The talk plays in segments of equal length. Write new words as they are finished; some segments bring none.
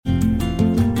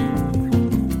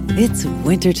It's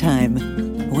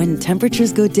wintertime. When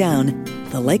temperatures go down,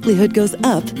 the likelihood goes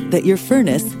up that your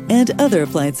furnace and other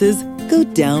appliances go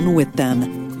down with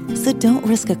them. So don't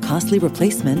risk a costly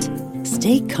replacement.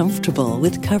 Stay comfortable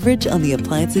with coverage on the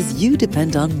appliances you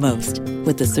depend on most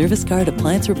with the Service Guard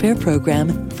Appliance Repair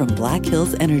Program from Black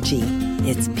Hills Energy.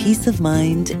 It's peace of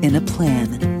mind in a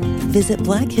plan. Visit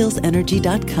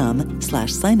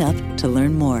blackhillsenergy.com/sign up to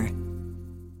learn more.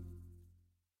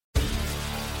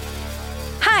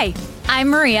 Hi, I'm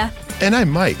Maria. And I'm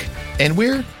Mike. And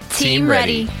we're Team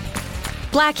Ready.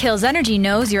 Black Hills Energy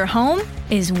knows your home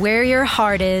is where your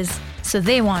heart is, so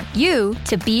they want you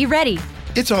to be ready.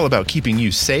 It's all about keeping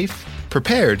you safe,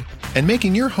 prepared, and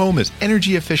making your home as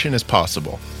energy efficient as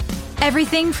possible.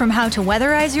 Everything from how to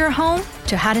weatherize your home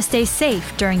to how to stay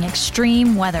safe during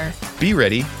extreme weather. Be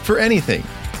ready for anything.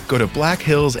 Go to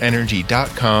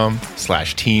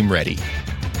blackhillsenergy.com/team ready.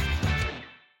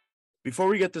 Before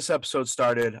we get this episode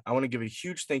started, I want to give a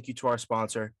huge thank you to our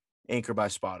sponsor, Anchor by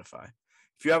Spotify.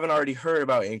 If you haven't already heard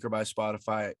about Anchor by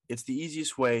Spotify, it's the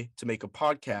easiest way to make a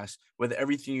podcast with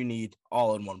everything you need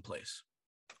all in one place.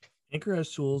 Anchor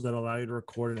has tools that allow you to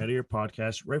record and edit your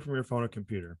podcast right from your phone or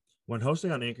computer. When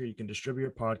hosting on Anchor, you can distribute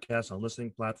your podcast on listening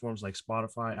platforms like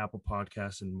Spotify, Apple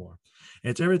Podcasts, and more.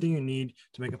 And it's everything you need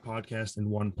to make a podcast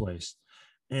in one place.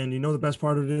 And you know the best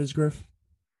part of it is, Griff?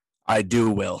 I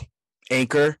do, Will.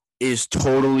 Anchor is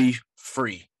totally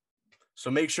free. So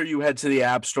make sure you head to the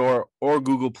App Store or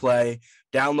Google Play,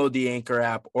 download the Anchor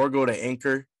app, or go to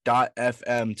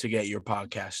anchor.fm to get your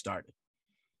podcast started.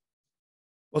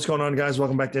 What's going on, guys?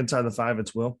 Welcome back to Inside the Five.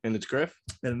 It's Will. And it's Griff.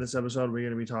 And in this episode, we're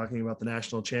going to be talking about the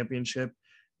national championship.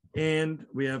 And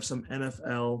we have some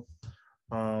NFL,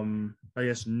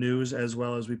 news, as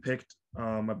well as we picked,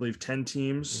 I believe, 10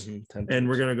 teams. 10 teams. And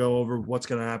we're going to go over what's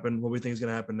going to happen, what we think is going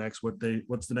to happen next, what's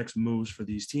the next moves for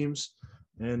these teams.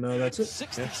 And that's it.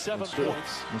 67 Let's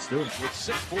points. do it. With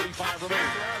 6:45 remaining.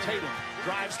 Tatum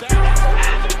drives down.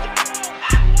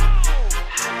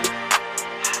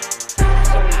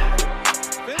 So he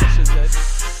finishes it,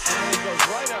 and it goes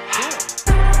right up to him.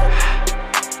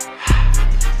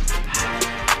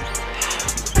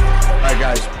 All right,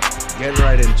 guys, getting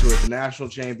right into it. The national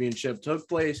championship took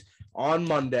place on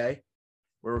Monday.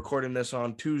 We're recording this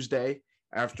on Tuesday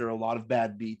after a lot of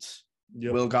bad beats.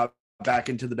 Yep. Will got back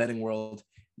into the betting world.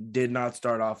 Did not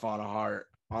start off on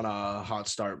a hot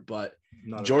start, but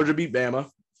Georgia beat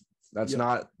Bama. That's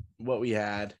not what we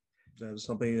had. That was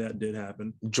something that did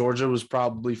happen. Georgia was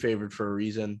probably favored for a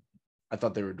reason. I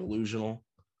thought they were delusional.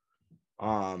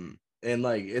 And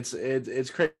like it's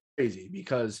crazy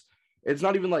because it's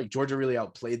not even like Georgia really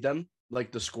outplayed them.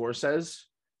 Like the score says,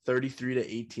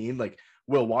 33-18. Like,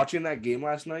 Will, watching that game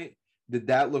last night, did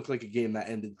that look like a game that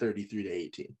ended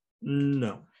 33-18?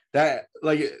 No. That,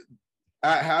 like,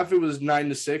 at half it was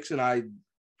 9-6, and I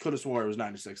could have sworn it was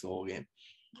 9-6 the whole game.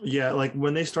 Yeah, like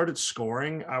when they started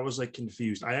scoring, I was like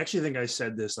confused. I actually think I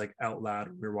said this like out loud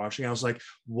when we were watching. I was like,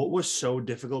 what was so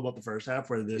difficult about the first half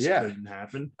where this couldn't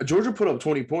happen? Georgia put up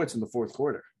 20 points in the fourth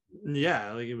quarter.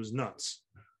 Yeah, like it was nuts.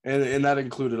 And that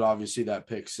included obviously that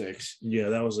pick six. Yeah,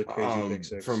 that was a crazy pick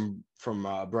six. From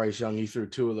Bryce Young. He threw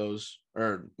two of those,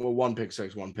 one pick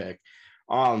six, one pick.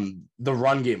 The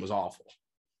run game was awful.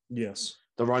 Yes.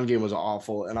 The run game was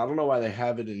awful. And I don't know why they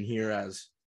have it in here as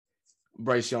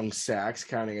Bryce Young sacks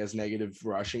counting as negative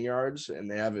rushing yards,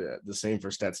 and they have it the same for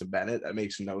Stetson Bennett. That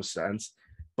makes no sense.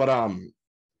 But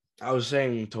I was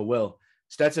saying to Will,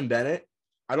 Stetson Bennett,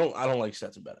 I don't like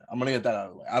Stetson Bennett. I'm gonna get that out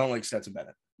of the way. I don't like Stetson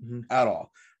Bennett at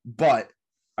all. But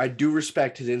I do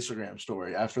respect his Instagram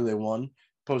story after they won.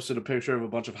 Posted a picture of a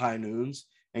bunch of high noons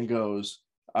and goes,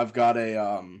 I've got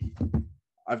an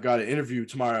interview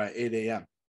tomorrow at 8 a.m.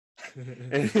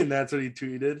 and that's what he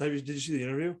tweeted. Did you see the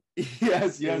interview?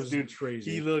 Yes, dude. Crazy.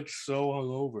 He looked so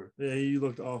hungover. Yeah, he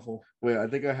looked awful. Wait, I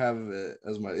think I have it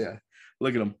as my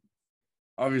Look at him.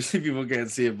 Obviously, people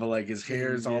can't see it, but like his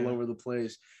hair is all over the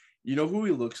place. You know who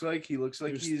he looks like? He looks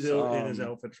like he's still in his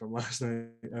outfit from last night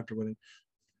after winning.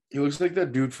 He looks like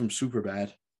that dude from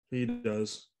Superbad. He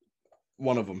does.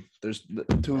 One of them. There's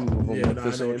two of them.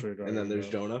 And then there's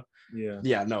Jonah. Yeah.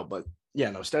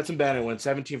 Stetson Bennett went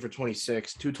 17 for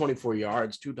 26, 224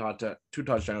 yards, two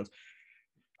touchdowns.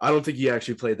 I don't think he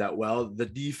actually played that well. The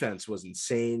defense was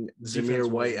insane.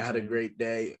 Zamir White had a great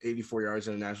day, 84 yards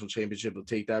in a national championship. We'll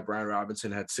take that. Brian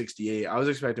Robinson had 68. I was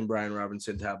expecting Brian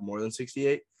Robinson to have more than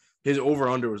 68. His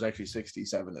over-under was actually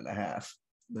 67.5.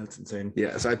 That's insane.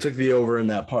 Yeah, so I took the over in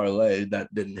that parlay.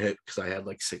 That didn't hit because I had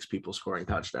like 6 people scoring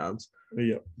touchdowns.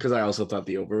 Yeah. Because I also thought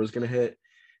the over was going to hit.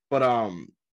 But, I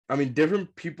mean,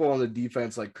 different people on the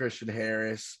defense like Christian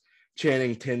Harris,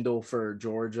 Channing Tindall for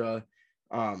Georgia.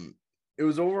 It it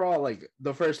was overall like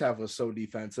the first half was so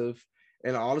defensive,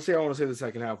 and honestly, I want to say the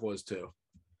second half was too.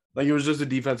 Like it was just a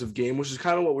defensive game, which is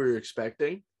kind of what we were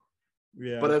expecting.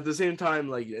 Yeah. But at the same time,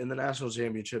 like in the national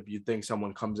championship, you'd think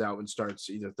someone comes out and starts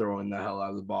either throwing the hell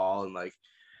out of the ball and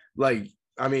like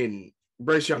I mean,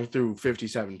 Bryce Young threw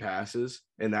 57 passes,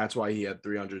 and that's why he had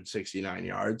 369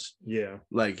 yards. Yeah.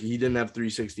 Like he didn't have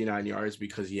 369 yards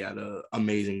because he had an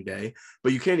amazing day,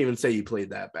 but you can't even say he played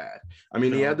that bad. I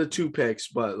mean, he had the 2 picks,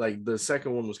 but like the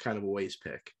second one was kind of a waste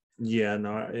pick. Yeah,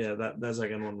 no, yeah, that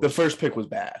second one. The first pick was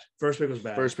bad. First pick was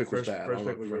bad. First pick was bad. First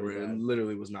pick was really bad. It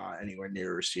literally was not anywhere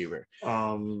near a receiver. The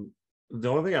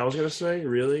only thing I was gonna say,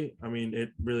 really, I mean,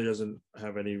 it really doesn't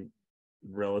have any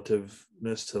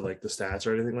relativeness to like the stats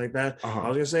or anything like that. I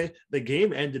was gonna say the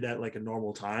game ended at like a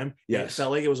normal time. Yes. It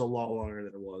felt like it was a lot longer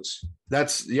than it was.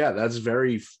 That's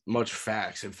very much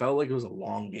facts. It felt like it was a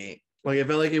long game. Like it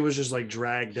felt like it was just like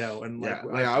dragged out, and like,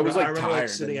 I was like remember tired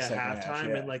sitting in the at second halftime,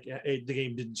 half, and like the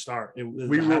game didn't start.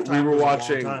 We were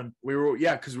watching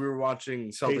because we were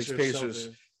watching Pacers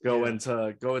go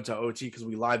into OT because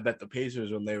we live bet the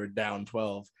Pacers when they were down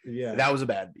 12. Yeah, that was a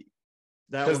bad beat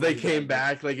because they came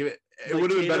back. Like it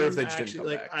would have been better if they just didn't come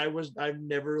back. I've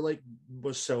never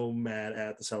was so mad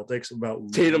at the Celtics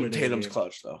about Tatum's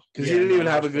clutch though, because he didn't even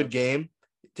have a good game.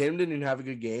 Tatum didn't even have a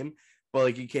good game. But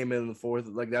like he came in the fourth,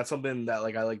 like that's something that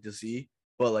like I like to see.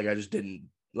 But like I just didn't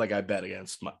like I bet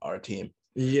against our team.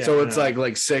 Yeah. So it's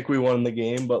like sick. We won the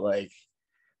game, but like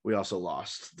we also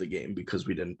lost the game because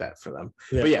we didn't bet for them.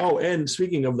 Yeah. But yeah. Oh, and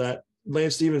speaking of that,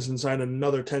 Lance Stevenson signed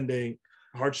another 10-day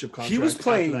hardship contract. He was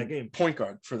playing that game point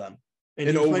guard for them, and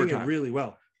he was playing it really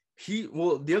well.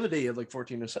 The other day he had like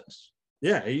 14 assists.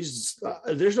 Yeah, he's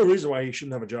there's no reason why he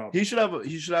shouldn't have a job. He should have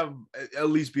at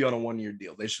least be on a 1-year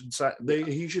deal. They should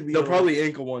he should be. They'll probably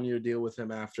ink a 1-year deal with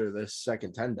him after this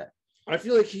second 10-day. I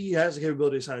feel like he has the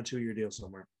capability to sign a 2-year deal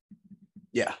somewhere.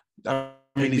 Yeah. I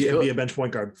mean, be a bench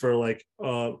point guard for like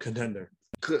a contender.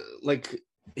 Like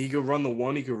he could run the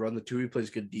 1, he could run the 2. He plays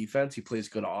good defense. He plays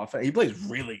good offense. He plays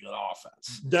really good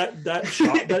offense. That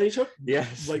shot that he took,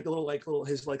 yes, like the little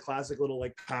his like classic little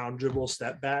like pound dribble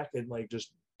step back and like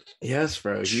just. Yes,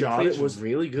 bro. Shot it was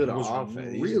really good on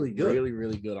offense. Really good. Really,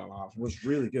 really good on offense. Was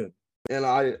really good. And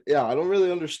I don't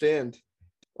really understand.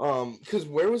 Because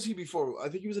where was he before? I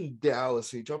think he was in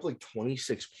Dallas. And he dropped like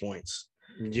 26 points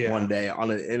one day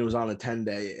and it was on a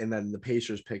 10-day, and then the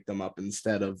Pacers picked him up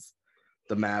instead of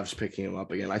the Mavs picking him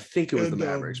up again. I think it was the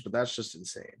Mavericks, but that's just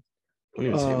insane. I don't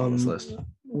even see him on this list.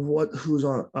 Who's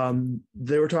on?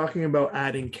 They were talking about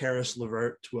adding Karis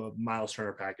LeVert to a Miles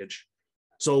Turner package.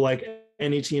 So like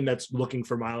any team that's looking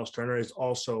for Miles Turner is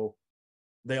also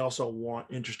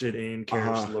interested in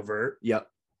Karis LeVert. Yep.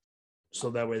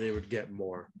 So that way they would get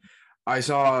more. I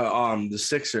saw the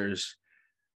Sixers,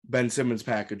 Ben Simmons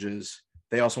packages.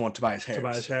 They also want Tobias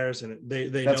Harris. And they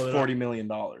that's know $40 million.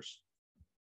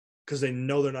 Because they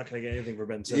know they're not going to get anything for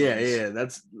Ben Simmons. Yeah.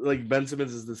 That's like Ben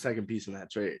Simmons is the second piece in that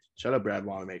trade. Shut up, Brad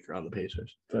Wanamaker on the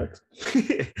Pacers. Thanks.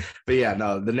 But yeah,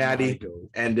 no, the Natty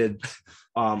ended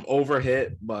over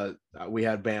hit, but we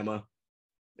had Bama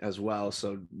as well,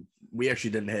 so we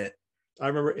actually didn't hit. I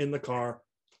remember in the car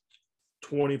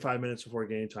 25 minutes before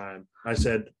game time, I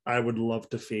said I would love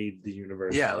to fade the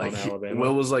universe. Yeah, like Alabama.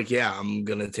 Will was like, "Yeah, I'm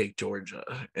gonna take Georgia,"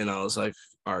 and I was like,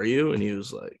 "Are you?" And he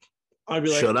was like, "I'd be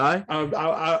like, should I?"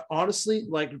 I honestly,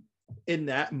 like in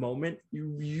that moment,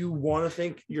 you want to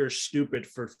think you're stupid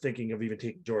for thinking of even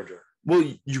taking Georgia. Well,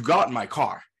 you got in my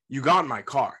car.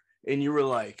 And you were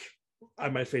like, I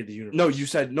might fade the universe. No, you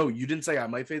said no. You didn't say I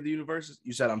might fade the universe.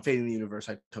 You said I'm fading the universe.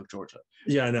 I took Georgia.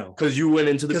 Yeah, I know. Because you went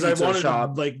into the pizza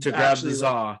shop to grab the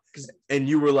za, and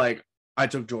you were like, I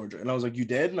took Georgia, and I was like, you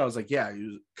did, and I was like, yeah,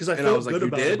 because I felt good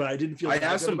about it, but I didn't feel. I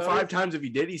asked him 5 times if he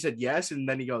did. He said yes, and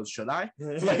then he goes, should I?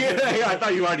 I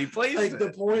thought you already placed like it.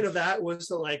 The point of that was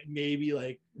to like maybe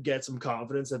like get some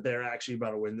confidence that they're actually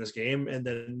about to win this game, and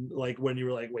then like when you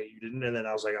were like, wait, you didn't, and then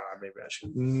I was like, oh, maybe I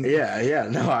should. Yeah.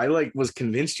 No, I like was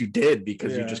convinced you did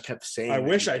because you just kept saying. I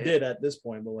wish I did at this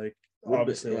point, but like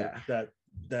obviously like,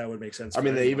 that would make sense. I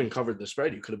mean, they even covered the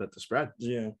spread. You could have bet the spread.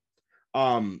 Yeah.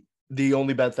 The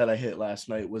only bet that I hit last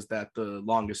night was that the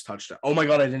longest touchdown. Oh my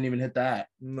god, I didn't even hit that.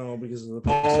 No, because of the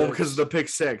pick six. Because of the pick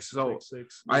six. So pick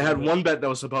six. I had one bet that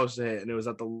was supposed to hit, and it was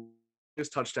that the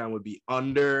longest touchdown would be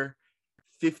under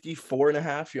 54 and a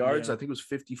half yards. I think it was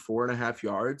 54 and a half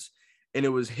yards. And it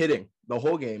was hitting the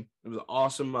whole game. It was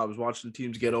awesome. I was watching the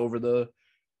teams get over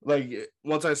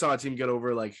once I saw a team get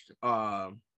over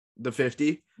the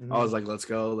 50, I was like, let's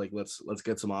go. Like, let's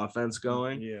get some offense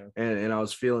going. Yeah. And I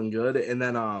was feeling good. And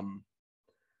then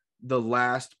the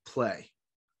last play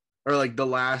or like the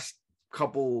last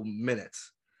couple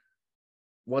minutes,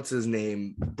 what's his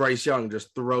name? Bryce Young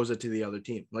just throws it to the other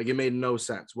team. Like, it made no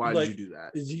sense. Why did you do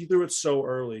that? He threw it so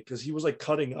early because he was like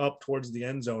cutting up towards the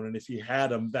end zone, and if he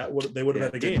had him, they would have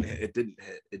had a game. It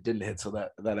didn't hit, so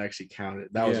that actually counted.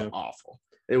 That was awful.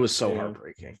 It was so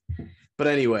heartbreaking. But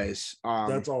anyways,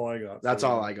 that's all I got. That's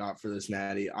all I got for this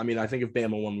natty. I mean, I think if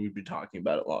Bama won, we'd be talking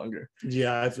about it longer.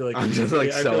 Yeah, I feel like I'm just like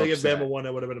I so feel like upset. if Bama won,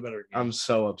 it would have been a better game. I'm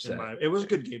so upset. It was a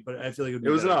good game, but I feel like it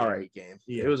was an all right game.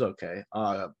 Yeah. It was okay.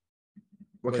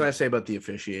 What can I say about the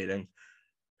officiating?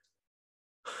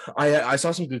 I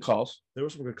saw some good calls. There were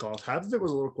some good calls. Half of it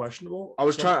was a little questionable. I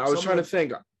was trying to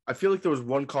think. I feel like there was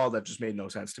one call that just made no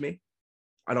sense to me.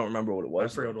 I don't remember what it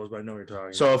was. I forgot what it was, but I know what you're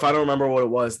talking So about. If I don't remember what it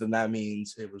was, then that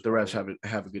means It was the refs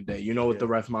have a good day. You know what Yeah. the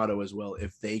ref motto is? Well,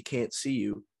 if they can't see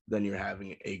you, then you're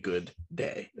having a good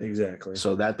day. Exactly.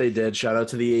 So that they did. Shout out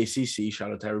to the ACC.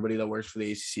 Shout out to everybody that works for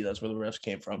the ACC. That's where the refs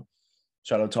came from.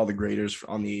 Shout out to all the graders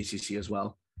on the ACC as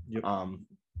well. Yep.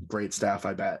 Great staff.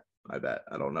 I bet.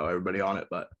 I don't know everybody on it,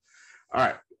 but all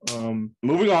right.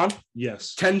 Moving on.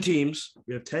 Yes. 10 teams.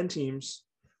 We have 10 teams.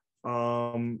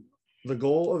 The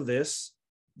goal of this,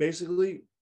 basically,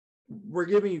 we're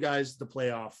giving you guys the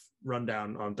playoff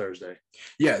rundown on Thursday.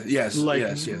 Yes. Yes.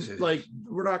 Like,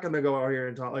 we're not going to go out here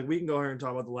and talk. Like, we can go here and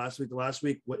talk about the last week. The last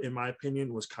week, in my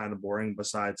opinion, was kind of boring.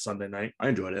 Besides Sunday night, I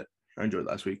enjoyed it. I enjoyed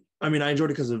last week. I mean, I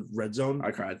enjoyed it because of Red Zone.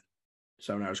 I cried.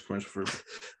 7 hours commercial for.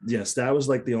 Yes, that was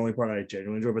like the only part I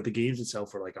genuinely enjoyed. But the games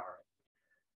itself were like all right.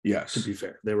 Yes. To be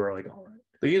fair, they were like all right.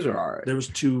 The games are all right. There was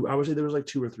two. I would say there was like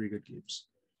 2 or 3 good games.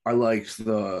 I liked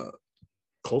the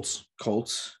Colts.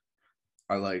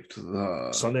 I liked the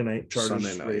Sunday night Chargers,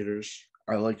 Sunday night. Raiders.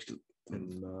 I liked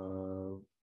and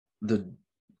the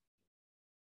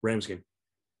Rams game.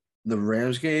 The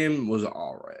Rams game was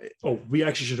all right. Oh, we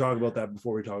actually should talk about that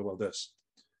before we talk about this.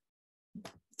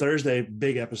 Thursday,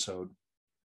 big episode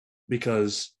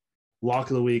because lock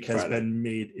of the week has been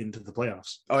made into the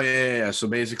playoffs. Oh, yeah. So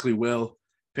basically, Will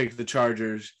picked the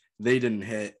Chargers. They didn't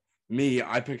hit. Me,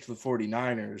 I picked the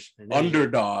 49ers.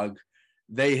 Underdog.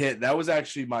 They hit. That was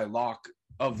actually my lock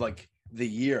of like the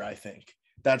year, I think.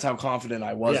 That's how confident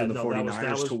I was in the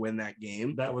 49ers to win that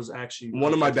game. That was actually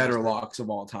one of my better locks of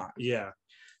all time. Yeah.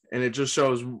 And it just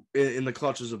shows in the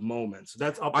clutches of moments.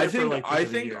 That's up there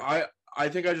I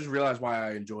think I just realized why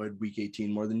I enjoyed week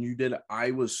 18 more than you did.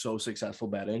 I was so successful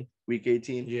betting week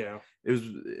 18. Yeah.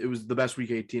 It was the best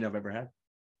week 18 I've ever had.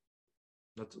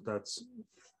 That's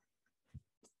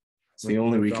it's the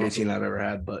only week 18 I've ever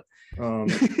had, but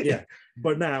yeah.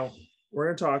 But now we're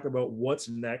going to talk about what's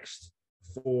next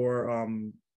for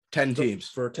 10 teams.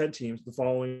 For 10 teams, the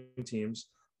following teams.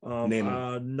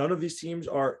 None of these teams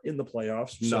are in the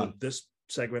playoffs. So this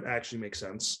segment actually makes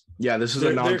sense. Yeah, this is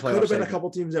a non-playoff. There could have been a couple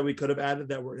teams that we could have added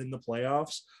that were in the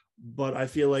playoffs, but I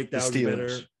feel like that would be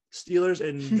better. Steelers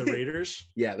and the Raiders.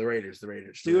 Yeah, the Raiders.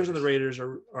 Steelers and the Raiders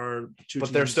are two but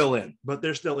teams, they're still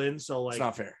in. So like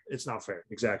it's not fair.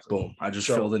 Exactly. Boom. I just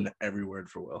filled in every word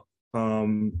for Will.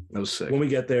 That was sick. When we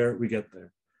get there, we get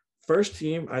there. First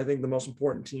team, I think the most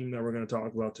important team that we're going to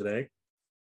talk about today,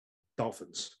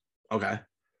 Dolphins. Okay.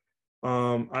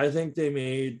 I think they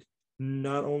made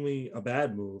not only a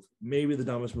bad move, maybe the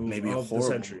dumbest move of the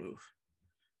century.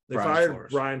 They fired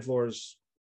Brian Flores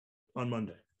on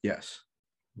Monday. Yes.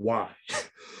 Why?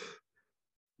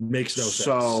 Makes no sense.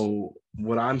 So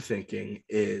what I'm thinking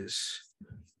is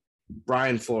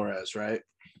Brian Flores, right?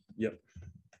 Yep.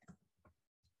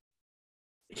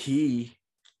 He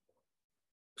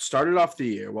started off the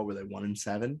year, what were they,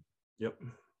 1-7? Yep.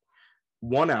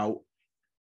 1 out.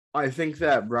 I think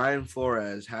that Brian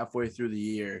Flores, halfway through the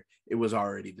year, it was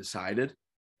already decided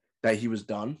that he was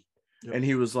done. Yep. And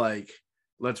he was like,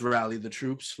 let's rally the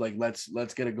troops. Like, let's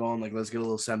get it going. Like, let's get a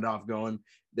little send-off going.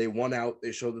 They won out.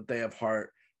 They showed that they have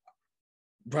heart.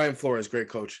 Brian Flores, great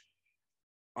coach.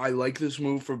 I like this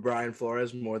move for Brian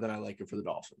Flores more than I like it for the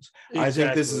Dolphins. Exactly. I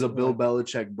think this is a Bill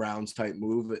Belichick Browns type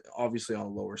move, obviously on a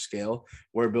lower scale,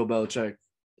 where Bill Belichick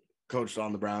coached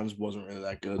on the Browns, wasn't really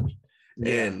that good,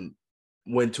 and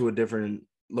went to a different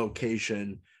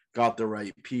location, got the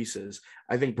right pieces.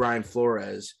 I think Brian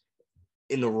Flores,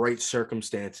 in the right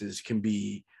circumstances, can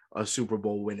be a Super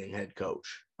Bowl winning head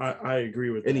coach. I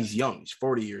agree with that. And he's young. He's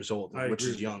 40 years old, which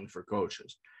is young for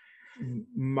coaches.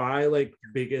 My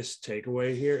biggest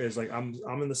takeaway here is I'm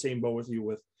in the same boat with you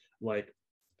with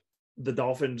the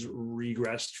Dolphins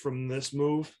regressed from this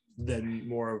move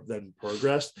than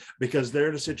progressed, because they're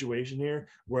in a situation here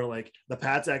where the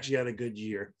Pats actually had a good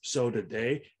year, so did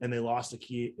they, and they lost a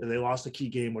key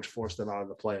game which forced them out of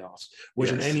the playoffs, which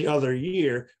in any other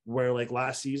year where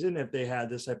last season, if they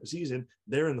had this type of season,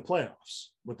 they're in the playoffs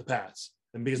with the Pats.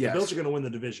 And because the Bills are going to win the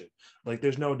division. Like,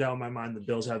 there's no doubt in my mind the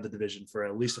Bills have the division for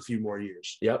at least a few more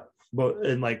years. Yep. But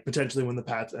and like potentially when the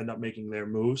Pats end up making their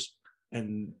moves,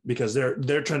 and because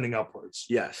they're trending upwards.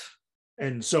 Yes.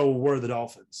 And so were the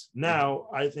Dolphins. Now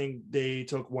I think they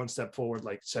took one step forward,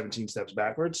 like 17 steps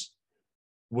backwards,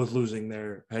 with losing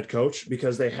their head coach,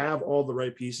 because they have all the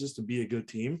right pieces to be a good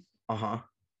team.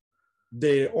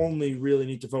 They only really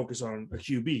need to focus on a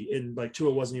QB, and like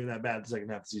Tua wasn't even that bad the second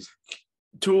half of the season.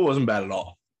 Tua wasn't bad at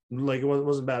all. Like it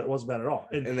wasn't bad. It wasn't bad at all.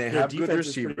 And they have good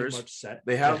receivers. Much set.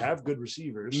 They have good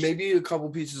receivers. Maybe a couple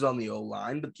pieces on the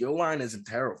O-line, but the O-line isn't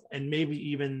terrible. And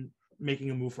maybe even making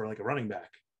a move for like a running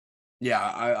back.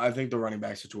 Yeah, I think the running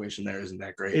back situation there isn't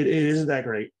that great. It isn't that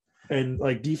great. And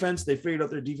like defense, they figured out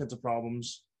their defensive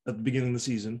problems at the beginning of the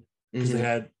season because they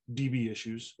had DB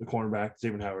issues, the cornerback,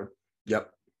 Xavier Howard. Yep.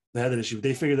 They had that issue.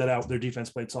 They figured that out. Their defense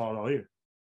played solid all year.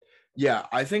 Yeah,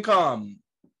 I think one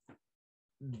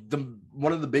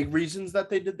of the big reasons that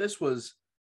they did this was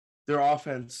their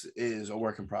offense is a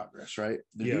work in progress, right?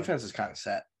 The defense is kind of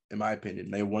set, in my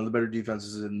opinion. They have one of the better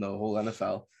defenses in the whole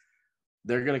NFL.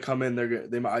 They're going to come in.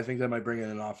 I think they might bring in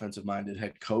an offensive-minded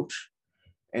head coach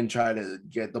and try to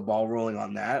get the ball rolling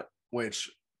on that,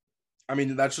 which, I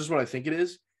mean, that's just what I think it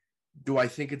is. Do I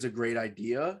think it's a great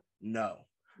idea? No.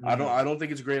 I don't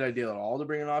think it's a great idea at all to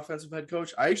bring an offensive head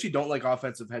coach. I actually don't like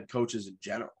offensive head coaches in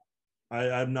general.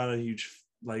 I'm not a huge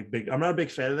I'm not a big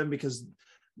fan of them because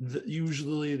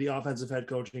usually the offensive head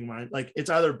coaching mind, like it's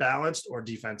either balanced or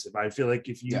defensive. I feel like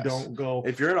if you don't go,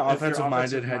 if you're an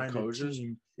offensive-minded head coach,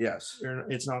 yes,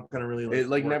 it's not going to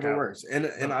really never works.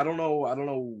 And I don't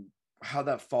know how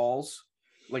that falls.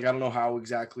 Like, I don't know how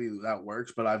exactly that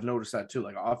works, but I've noticed that too.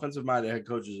 Like offensive-minded head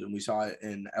coaches, and we saw it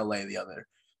in LA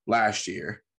last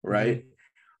year, right? Mm-hmm.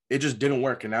 It just didn't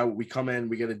work. And now we come in,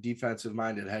 we get a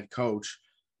defensive-minded head coach,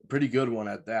 pretty good one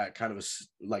at that, kind of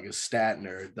a stat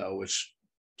nerd though, which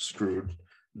screwed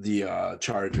the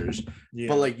Chargers. Yeah.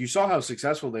 But like you saw how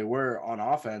successful they were on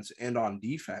offense and on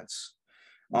defense.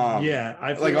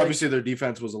 I feel like obviously their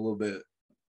defense was a little bit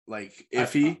like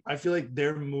iffy. I feel like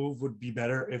their move would be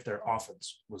better if their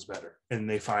offense was better and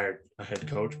they fired a head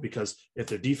coach, because if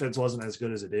their defense wasn't as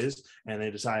good as it is and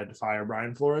they decided to fire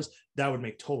Brian Flores, that would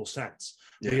make total sense.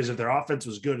 Yeah. Because if their offense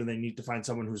was good and they need to find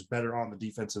someone who's better on the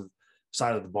defensive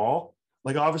side of the ball,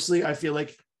 like obviously I feel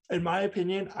like, in my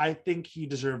opinion, I think he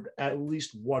deserved at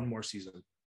least one more season.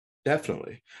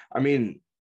 Definitely. I mean,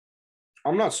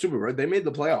 I'm not stupid, right? They made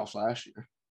the playoffs last year.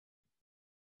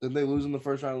 Didn't they lose in the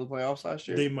first round of the playoffs last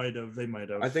year? They might have.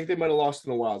 I think they might have lost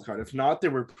in the wild card. If not, they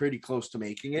were pretty close to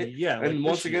making it. Yeah. And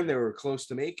once again, they were close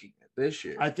to making it this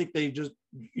year. I think they just,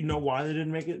 you know why they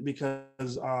didn't make it?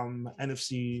 Because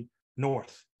NFC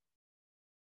North.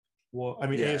 Well, I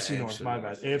mean, AFC North, my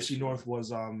bad. AFC North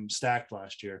was stacked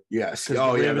last year. Yes.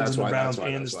 Because the Ravens and the Browns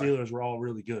and the Steelers were all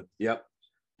really good. Yep.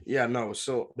 Yeah, no,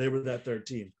 so they were that third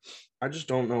team. I just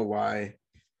don't know why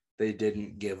they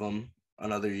didn't give them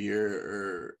another year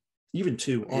or even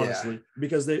two, honestly,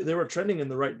 because they were trending in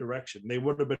the right direction. They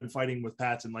would have been fighting with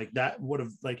Pats, and like that would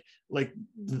have like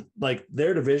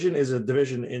their division is a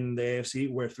division in the AFC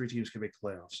where three teams can make the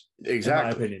playoffs. Exactly. In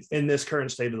my opinion, in this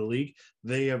current state of the league,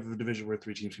 they have a division where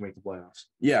three teams can make the playoffs.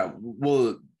 Yeah.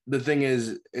 Well, the thing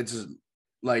is, it's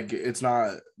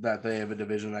not that they have a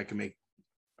division that can make,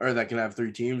 or that can have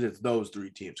three teams. It's those three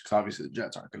teams, because obviously the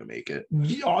Jets aren't going to make it.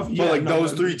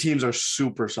 Those three teams are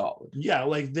super solid. Yeah,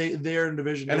 like they're in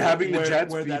division, and having the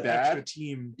Jets be bad, extra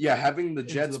team. Yeah, having the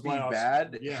Jets be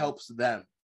bad helps them.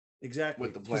 Exactly,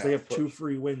 with the because they have two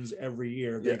free wins every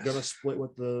year. They're gonna split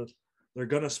with the. They're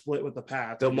gonna split with the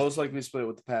Pats. They'll most likely split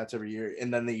with the Pats every year,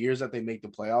 and then the years that they make the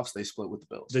playoffs, they split with the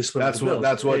Bills. They split.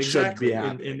 That's what should be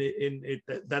happening. And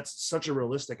that's such a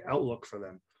realistic outlook for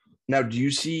them. Now, do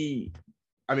you see?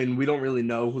 I mean, we don't really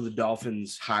know who the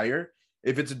Dolphins hire.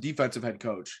 If it's a defensive head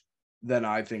coach, then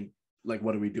I think, like,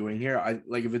 what are we doing here?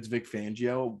 If it's Vic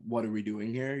Fangio, what are we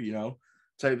doing here? You know,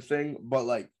 type of thing. But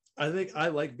like, I think I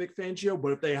like Vic Fangio,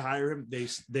 but if they hire him,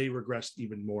 they regress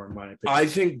even more, in my opinion. I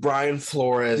think Brian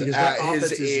Flores at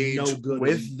his age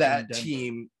with that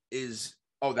team is.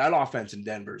 Oh, that offense in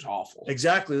Denver is awful.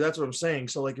 Exactly. That's what I'm saying.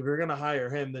 So, like, if you're going to hire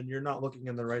him, then you're not looking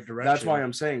in the right direction. That's why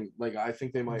I'm saying, like, I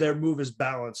think they might. Their move is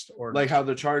balanced. Or like how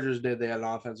the Chargers did. They had an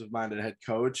offensive-minded head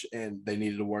coach, and they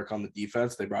needed to work on the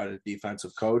defense. They brought in a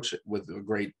defensive coach with a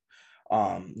great,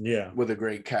 with a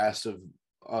great cast of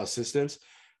assistants.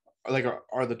 Like,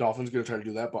 are the Dolphins going to try to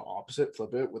do that, but opposite,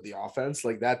 flip it with the offense?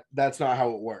 Like, that's not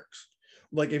how it works.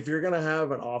 Like, if you're going to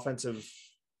have an offensive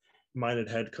minded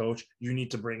head coach, you need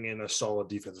to bring in a solid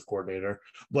defensive coordinator,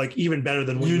 like even better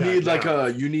than what you need. Like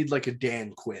a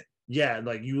Dan Quinn. Yeah,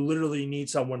 like you literally need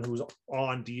someone who's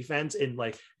on defense and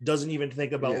like doesn't even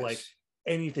think about like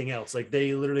anything else. Like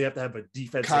they literally have to have a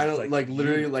defense kind of like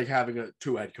literally like having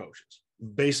two head coaches.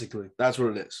 Basically, that's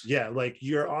what it is. Yeah, like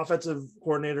your offensive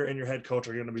coordinator and your head coach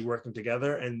are going to be working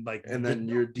together, and like, and then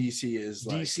your DC is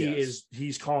like,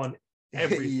 he's calling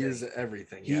everything. He is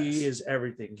everything. He is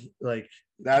everything. Like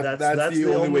that's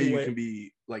the only way you can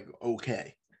be like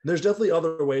okay. There's definitely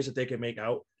other ways that they can make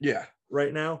out. Yeah.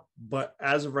 Right now, but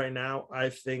as of right now, I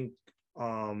think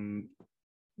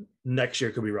next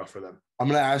year could be rough for them. I'm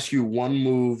gonna ask you one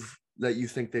move that you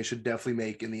think they should definitely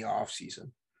make in the offseason.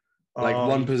 Like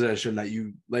one position that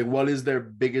you like. What is their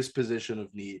biggest position of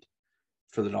need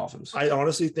for the Dolphins? I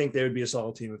honestly think they would be a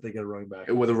solid team if they get a running back.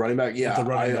 With a running back, yeah,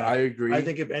 I agree. I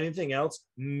think if anything else,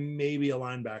 maybe a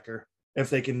linebacker. If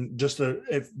they can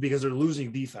because they're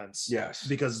losing defense. Yes.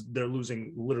 Because they're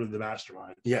losing literally the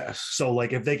mastermind. Yes. So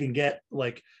like if they can get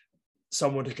like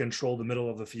someone to control the middle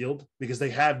of the field, because they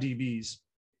have DBs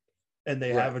and they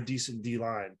have a decent D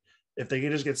line. If they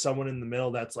can just get someone in the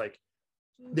middle that's like,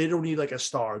 they don't need like a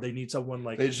star. They need someone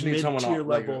like they just need someone level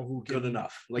like who good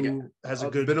enough, like has a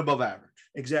good bit above average.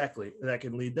 Exactly, that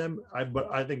can lead them. But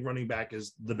I think running back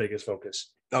is the biggest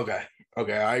focus. Okay,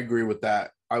 I agree with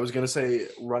that. I was gonna say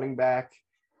running back.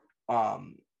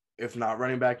 If not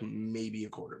running back, maybe a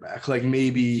quarterback. Like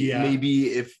maybe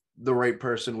if the right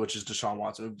person, which is Deshaun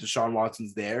Watson. If Deshaun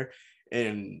Watson's there,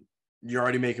 and you're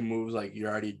already making moves, like you're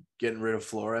already getting rid of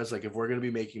Flores. Like if we're going to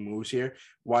be making moves here,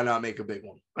 why not make a big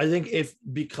one? I think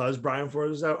because Brian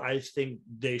Flores is out, I think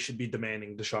they should be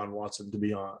demanding Deshaun Watson to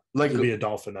be a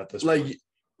Dolphin at this point. Like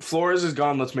Flores is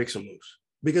gone. Let's make some moves.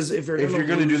 Because if you're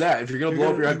going to do that, if you're going to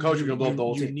blow up your head coach, you're going to blow up the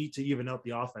whole team. You need to even out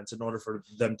the offense in order for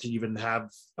them to even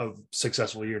have a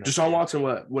successful year. Deshaun Watson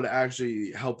would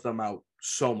actually help them out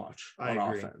so much on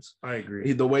offense. I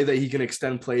agree. The way that he can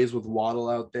extend plays with Waddle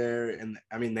out there, and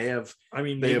I mean they have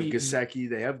Gesicki,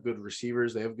 they have good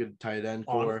receivers, they have good tight end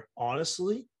core.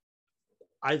 Honestly,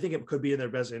 I think it could be in their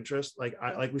best interest. Like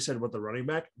we said with the running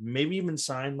back, maybe even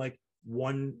sign like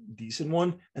one decent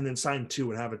one and then sign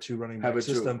two and have a two running back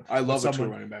system. I love a two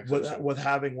running back system. With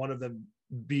having one of them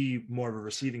be more of a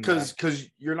receiving because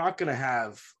you're not going to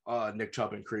have Nick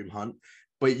Chubb and Kareem Hunt,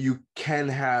 but you can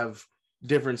have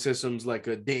different systems like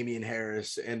a Damian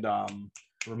Harris and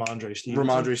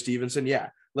Ramondre Stevenson. Yeah,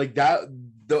 like that.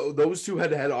 Those two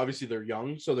head to head. Obviously, they're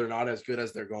young, so they're not as good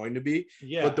as they're going to be.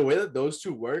 Yeah, but the way that those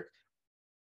two work,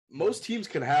 most teams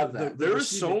can have that. There are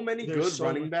so many good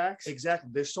running backs. Exactly.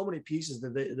 There's so many pieces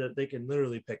that they can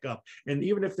literally pick up. And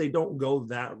even if they don't go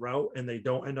that route and they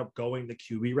don't end up going the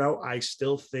QB route, I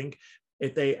still think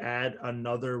if they add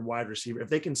another wide receiver, if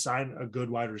they can sign a good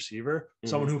wide receiver,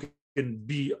 someone who can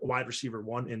be wide receiver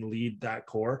one and lead that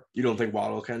core. You don't think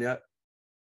Waddle can yet?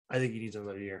 I think he needs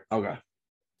another year. Okay.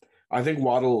 I think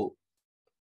Waddle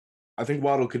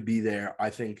could be there. I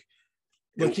think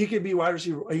like he could be wide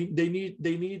receiver. They need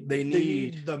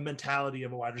the mentality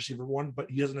of a wide receiver one, but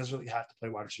he doesn't necessarily have to play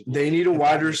wide receiver. They need a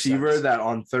wide receiver that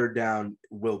on third down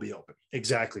will be open.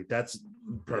 Exactly. That's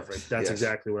perfect. Yes. That's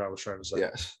exactly what I was trying to say.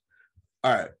 Yes.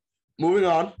 All right. Moving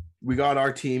on. We got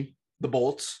our team, the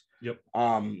Bolts. Yep.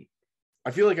 I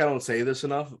feel like I don't say this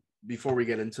enough before we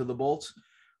get into the Bolts,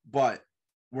 but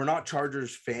we're not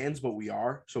Chargers fans, but we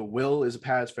are. So Will is a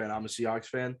Pats fan. I'm a Seahawks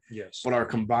fan. Yes. But our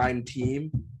combined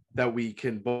team that we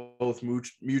can both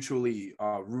mutually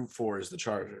root for is the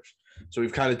Chargers. So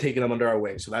we've kind of taken them under our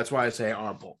wing. So that's why I say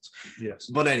our Bolts. Yes.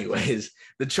 But anyways,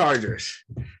 the Chargers,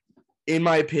 in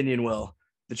my opinion, Will,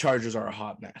 the Chargers are a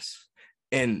hot mess.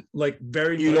 And like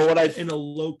very, in a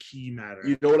low key matter.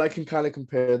 You know what I can kind of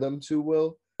compare them to,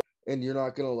 Will? And you're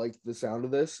not going to like the sound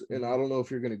of this. And I don't know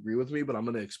if you're going to agree with me, but I'm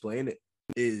going to explain it.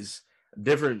 Is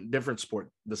different sport,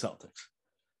 the Celtics.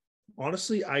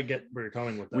 Honestly, I get where you're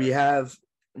coming with that. We have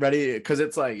ready because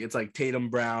it's like Tatum,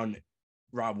 Brown,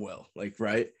 Rob Will, like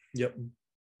right? Yep.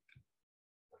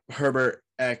 Herbert,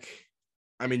 Eck.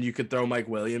 I mean, you could throw Mike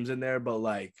Williams in there, but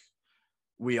like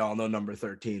we all know number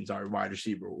 13 is our wide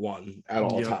receiver one at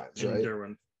all times, right?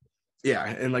 Derwin. Yeah,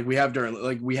 and like we have Derwin,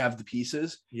 like we have the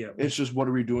pieces. Yeah. It's just what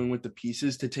are we doing with the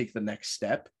pieces to take the next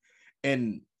step?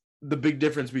 And the big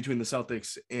difference between the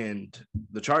Celtics and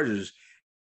the Chargers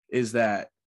is that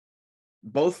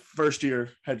both first-year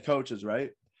head coaches,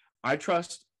 right? I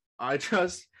trust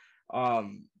our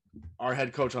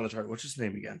head coach on the Chargers. What's his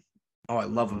name again? Oh, I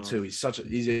love him too. He's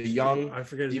a young I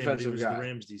forget his defensive name. He was guy. the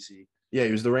Rams DC. Yeah,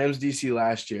 he was the Rams DC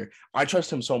last year. I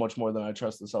trust him so much more than I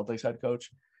trust the Celtics head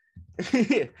coach.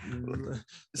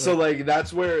 So like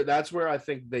that's where I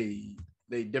think they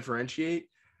differentiate.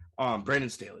 Brandon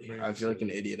Staley. I feel like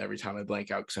an idiot every time I blank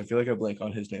out because I feel like I blank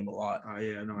on his name a lot.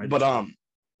 Yeah, no.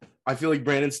 I feel like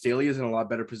Brandon Staley is in a lot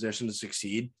better position to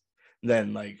succeed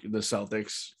than like the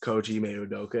Celtics coach Ime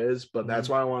Udoka is. But that's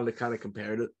why I wanted to kind of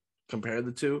compare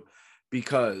the two,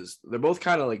 because they're both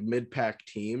kind of like mid-pack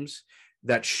teams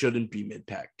that shouldn't be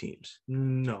mid-pack teams.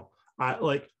 No,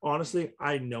 honestly,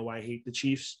 I know I hate the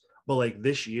Chiefs, but like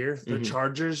this year, the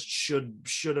Chargers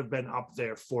should have been up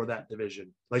there for that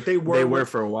division. Like they were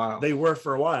for a while. They were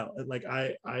for a while. And like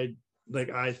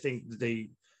I think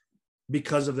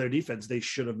because of their defense, they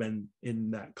should have been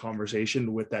in that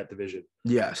conversation with that division.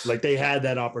 Yes. Like they had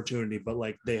that opportunity, but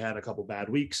like they had a couple bad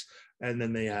weeks and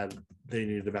then they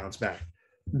needed to bounce back.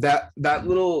 That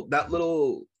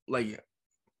little like,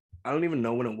 I don't even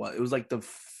know when it was. It was like the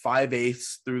 5/8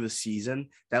 through the season.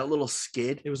 That little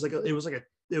skid. It was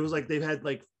like they've had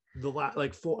like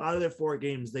four out of their 4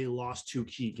 games, they lost 2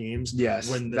 key games. Yes,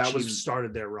 when the Chiefs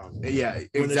started their run. Yeah,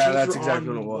 when that's exactly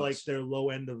what it was. Like their low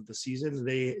end of the season,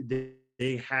 they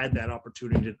had that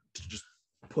opportunity to just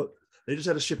put. They just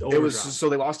had to shift over. It was so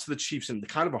they lost to the Chiefs in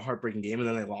kind of a heartbreaking game, and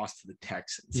then they lost to the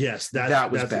Texans. Yes,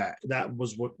 that was bad. That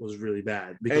was what was really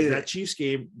bad, because that Chiefs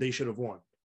game they should have won.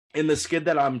 And the skid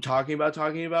that I'm talking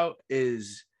about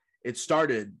is it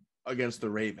started against the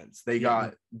Ravens. They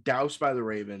got doused by the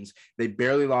Ravens. They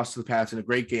barely lost to the Pats in a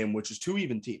great game, which is 2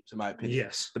 even teams, in my opinion.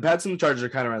 Yes. The Pats and the Chargers are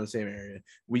kind of around the same area.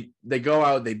 They go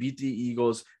out, they beat the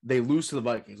Eagles, they lose to the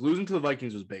Vikings. Losing to the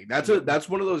Vikings was big. That's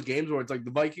one of those games where it's like the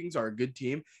Vikings are a good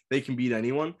team. They can beat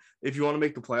anyone. If you want to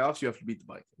make the playoffs, you have to beat the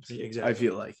Vikings. Exactly. I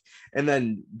feel like. And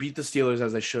then beat the Steelers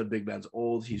as they should. Big Ben's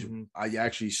old. I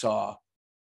actually saw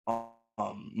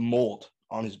mold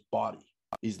on his body.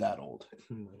 He's that old.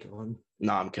 Oh my God.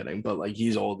 No, I'm kidding. But like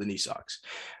he's old and he sucks.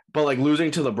 But like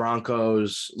losing to the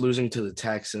Broncos, losing to the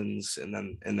Texans, and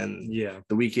then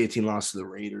the Week 18 loss to the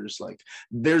Raiders. Like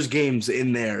there's games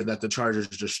in there that the Chargers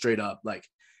just straight up like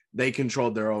they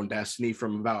controlled their own destiny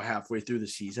from about halfway through the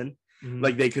season.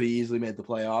 Like they could have easily made the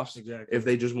playoffs if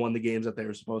they just won the games that they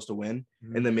were supposed to win,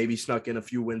 and then maybe snuck in a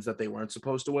few wins that they weren't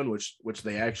supposed to win, which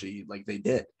they actually like they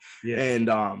did. Yeah.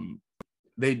 And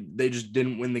they just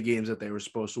didn't win the games that they were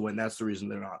supposed to win. That's the reason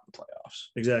they're not in the playoffs.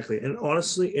 Exactly. And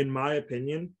honestly, in my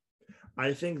opinion,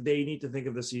 I think they need to think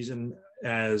of the season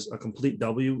as a complete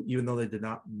W, even though they did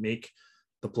not make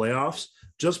the playoffs,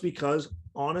 just because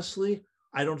honestly,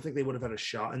 I don't think they would have had a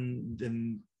shot in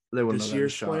this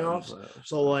year's playoffs.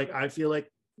 So like, I feel like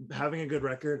having a good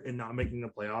record and not making the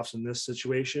playoffs in this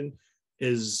situation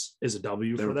is a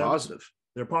W for them.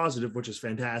 They're positive, which is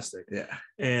fantastic. Yeah.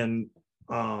 And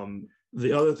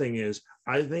the other thing is,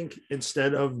 I think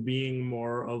instead of being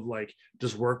more of like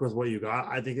just work with what you got,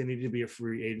 I think they need to be a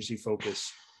free agency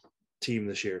focused team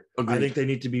this year. Agreed. I think they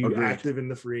need to be active in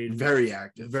the free agent. Very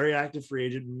active free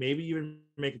agent. Maybe even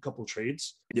make a couple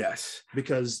trades. Yes.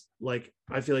 Because like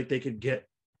I feel like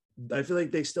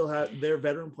they still have their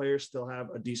veteran players still have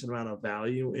a decent amount of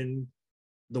value in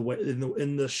the way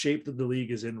in the shape that the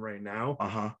league is in right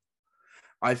now.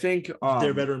 I think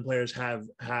their veteran players have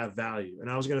value. And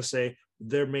I was going to say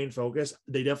their main focus,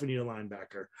 they definitely need a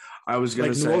linebacker. I was going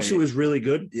to say Nwosu is really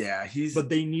good. Yeah, but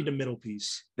they need a middle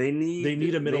piece. They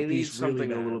need a middle piece, something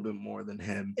really a little bit more than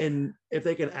him. And if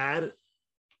they can add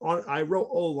on, I wrote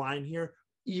O-line here,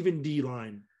 even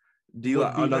D-line.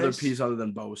 Another piece other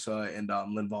than Bosa and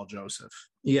Linval Joseph.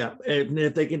 Yeah, and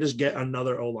if they can just get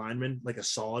another O-lineman, like a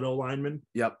solid O-lineman.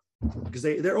 Yep. Because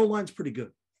their O-line's pretty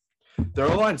good. Their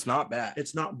O-line's not bad.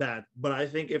 It's not bad, but I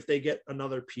think if they get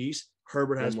another piece,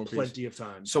 Herbert has plenty of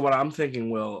time. So what I'm thinking,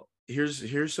 Will,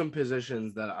 here's some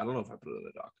positions that I don't know if I put it in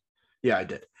the doc. Yeah, I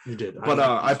did. You did. But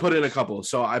I put in a couple.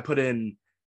 So I put in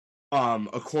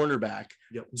a cornerback.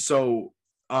 Yep. So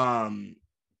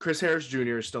Chris Harris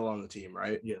Jr. is still on the team,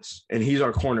 right? Yes. And he's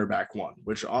our cornerback one,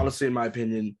 which honestly, in my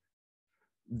opinion,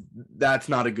 that's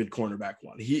not a good cornerback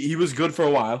one. He was good for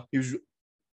a while. He was,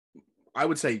 I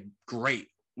would say, great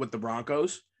with the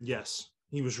Broncos. Yes.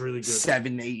 He was really good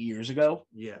 7-8 years ago.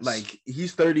 Yes. Like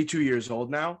he's 32 years old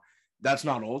now. That's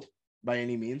not old by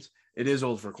any means. It is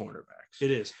old for cornerbacks. It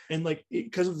is. And like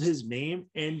because of his name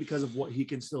and because of what he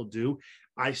can still do,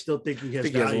 I still think he has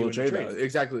value in trade.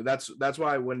 Exactly. That's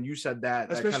why when you said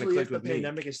that, especially that kind of clicked with me. The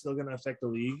pandemic is still going to affect the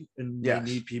league and they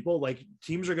need people. Like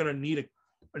teams are going to need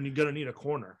a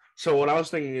corner. So what I was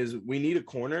thinking is we need a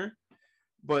corner,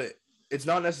 but it's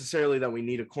not necessarily that we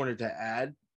need a corner to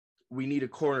add. We need a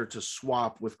corner to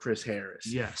swap with Chris Harris.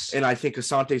 Yes. And I think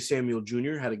Asante Samuel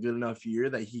Jr. had a good enough year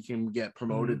that he can get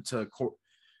promoted to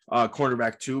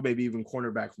cornerback 2, maybe even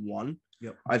cornerback 1.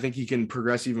 Yep. I think he can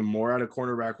progress even more at a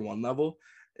cornerback 1 level.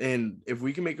 And if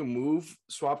we can make a move,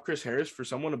 swap Chris Harris for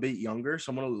someone a bit younger,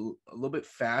 someone a little bit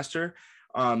faster,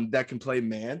 that can play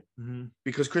man,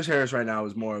 because Chris Harris right now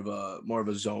is more of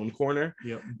a zone corner.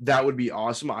 Yep. That would be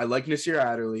awesome. I like Nasir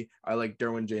Adderley. I like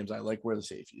Derwin James. I like where the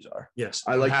safeties are. Yes.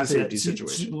 I like the safety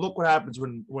situation. Look what happens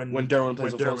when Derwin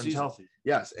plays a full Derwin's season. healthy.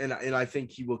 Yes, and I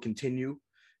think he will continue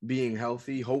being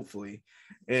healthy, hopefully.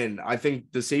 And I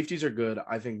think the safeties are good.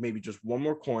 I think maybe just one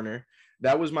more corner.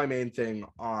 That was my main thing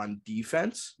on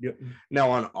defense. Yep.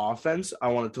 Now on offense, I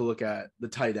wanted to look at the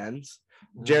tight ends.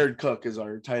 Jared Cook is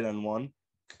our tight end one.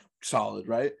 Solid,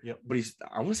 right? Yep. But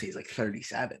I want to say he's like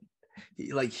 37.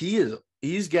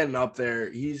 He's getting up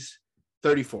there. He's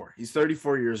 34. He's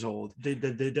 34 years old. They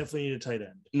definitely need a tight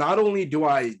end. Not only do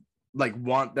I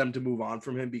want them to move on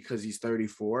from him because he's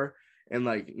 34, and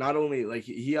not only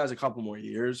he has a couple more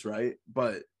years, right?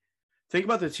 But think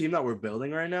about the team that we're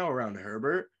building right now around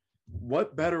Herbert.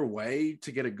 What better way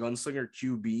to get a gunslinger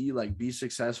QB, be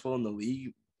successful in the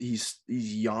league? He's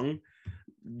young.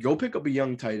 Go pick up a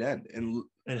young tight end and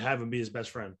have him be his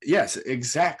best friend. Yes,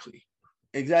 exactly.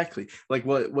 Like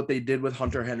what they did with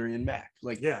Hunter Henry and Mac.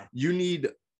 You need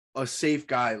a safe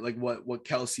guy like what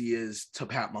Kelsey is to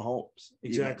Pat Mahomes.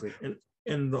 Exactly.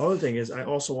 And the other thing is, I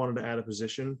also wanted to add a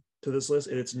position to this list,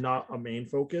 and it's not a main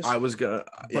focus.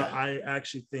 But I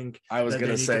actually think I was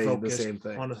gonna say the same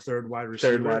thing on a third wide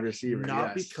receiver.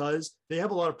 Not because they have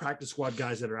a lot of practice squad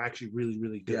guys that are actually really,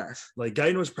 really good. Yes. Like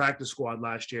Guyton was practice squad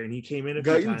last year, and he came in a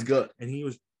few Guyton's times, good, and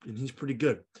he's pretty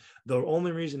good. The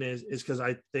only reason is because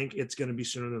I think it's going to be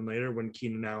sooner than later when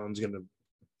Keenan Allen's going to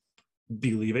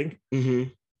be leaving,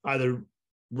 either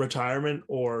retirement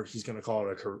or he's going to call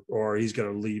it or he's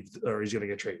going to leave, or he's going to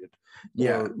get traded,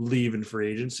 or leave in free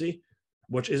agency,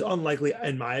 which is unlikely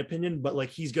in my opinion. But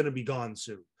he's going to be gone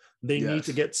soon. They need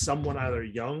to get someone either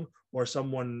young or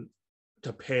someone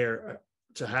to pair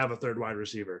to have a third wide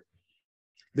receiver,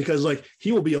 because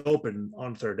he will be open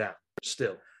on third down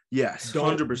still. Yes,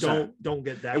 100%. Don't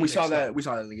get that. And we saw that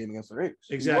in the game against the Raiders.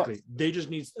 Exactly. They just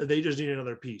need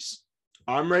another piece.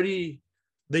 I'm ready.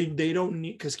 They don't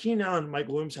need, because Keenan Allen and Mike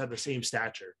Williams have the same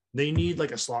stature. They need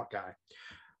a slot guy.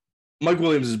 Mike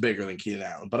Williams is bigger than Keenan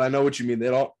Allen, but I know what you mean. They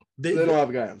don't have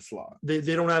a guy on the slot. They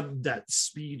don't have that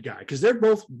speed guy, because they're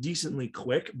both decently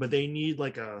quick, but they need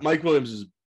a Mike Williams is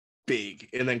big,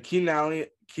 and then Keenan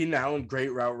Allen,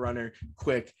 great route runner,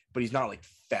 quick, but he's not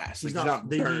fast. He's not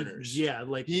burners. Their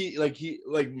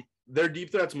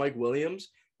deep threat's Mike Williams,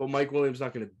 but Mike Williams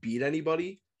not going to beat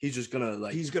anybody. He's just gonna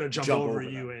he's gonna jump over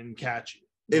you and catch you.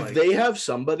 If they have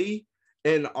somebody,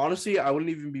 and honestly, I wouldn't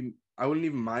even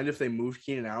mind if they moved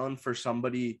Keenan Allen for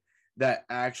somebody that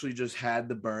actually just had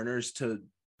the burners to.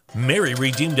 Mary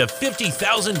redeemed a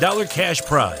 $50,000 cash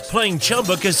prize playing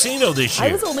Chumba Casino this year.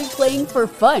 I was only playing for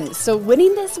fun, so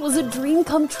winning this was a dream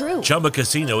come true. Chumba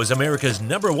Casino is America's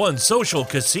 #1 social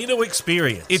casino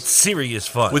experience. It's serious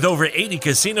fun. With over 80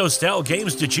 casino-style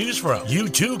games to choose from, you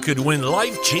too could win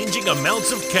life-changing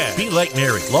amounts of cash. Be like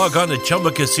Mary. Log on to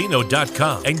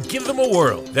ChumbaCasino.com and give them a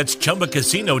whirl. That's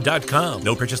ChumbaCasino.com.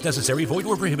 No purchase necessary. Void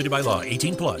or prohibited by law.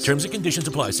 18+. Terms and conditions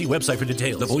apply. See website for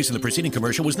details. The voice in the preceding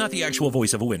commercial was not the actual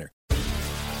voice of a winner.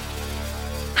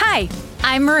 Hi,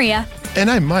 I'm Maria. And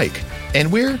I'm Mike.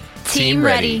 And we're Team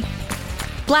Ready.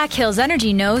 Black Hills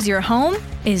Energy knows your home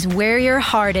is where your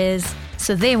heart is,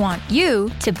 so they want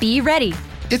you to be ready.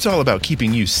 It's all about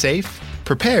keeping you safe,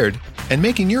 prepared, and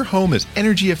making your home as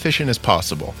energy efficient as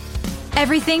possible.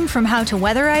 Everything from how to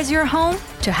weatherize your home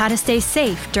to how to stay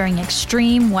safe during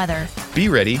extreme weather. Be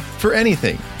ready for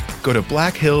anything. Go to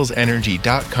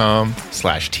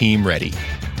blackhillsenergy.com/Team Ready.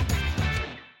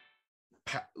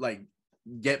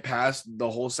 Get past the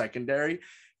whole secondary,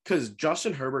 because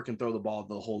Justin Herbert can throw the ball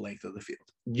the whole length of the field.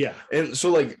 Yeah. And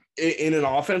so in an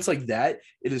offense like that,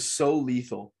 it is so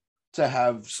lethal to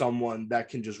have someone that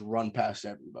can just run past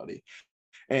everybody.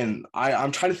 And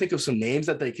I'm trying to think of some names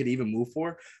that they could even move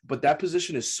for, but that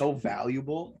position is so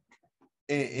valuable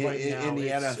in the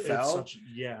NFL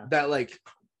that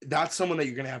that's someone that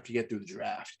you're going to have to get through the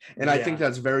draft. And I think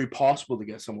that's very possible to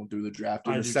get someone through the draft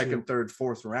in the second, third,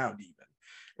 fourth round even.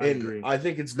 I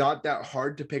think it's not that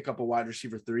hard to pick up a wide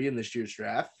receiver 3 in this year's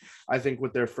draft. I think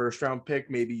with their first round pick,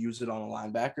 maybe use it on a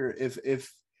linebacker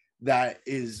if that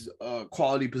is a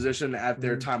quality position at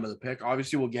their time of the pick.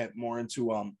 Obviously, we'll get more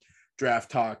into draft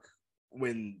talk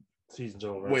when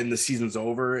the season's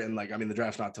over, and the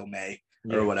draft's not till May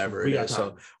or whatever it is.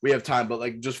 So we have time,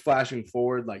 but just flashing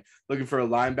forward, looking for a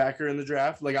linebacker in the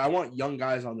draft. I want young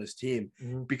guys on this team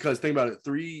because think about it,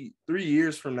 3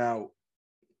 years from now,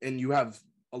 and you have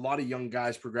a lot of young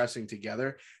guys progressing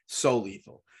together, so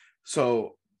lethal.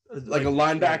 So a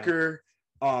linebacker,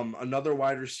 another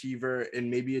wide receiver, and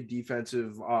maybe a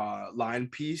defensive line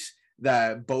piece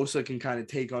that Bosa can kind of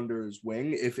take under his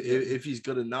wing. If he's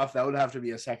good enough, that would have to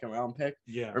be a second-round pick,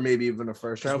 or maybe even a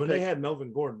first-round when pick. they had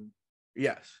Melvin Gordon,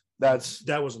 yes,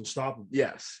 that was unstoppable.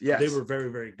 Yes, they were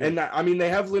very, very good. And they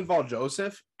have Linval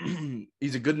Joseph.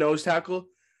 He's a good nose tackle.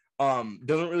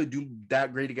 Doesn't really do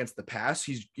that great against the pass.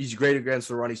 He's great against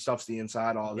the run. He stuffs the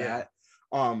inside, all that.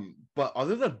 But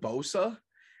other than Bosa,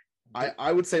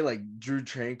 I would say like Drew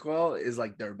Tranquil is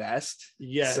like their best.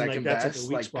 Yeah, second that's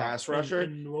best like pass rusher.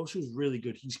 And Nwosu's really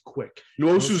good. He's quick.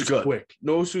 Nwosu's good. Quick.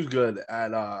 Nwosu's good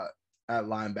at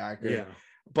linebacker. Yeah.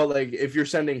 But like if you're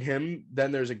sending him,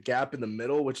 then there's a gap in the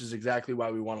middle, which is exactly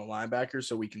why we want a linebacker,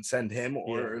 so we can send him.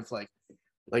 Or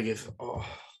if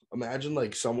imagine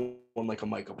like someone like a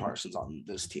Micah Parsons on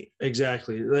this team.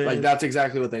 Exactly. Like that's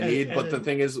exactly what they need. But the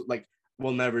thing is, like,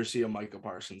 we'll never see a Micah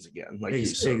Parsons again. Like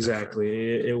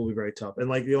exactly. It will be very tough. And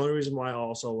like the only reason why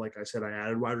also, like I said, I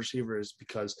added wide receiver is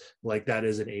because like that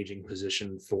is an aging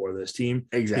position for this team.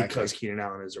 Exactly. Because Keenan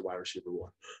Allen is their wide receiver one.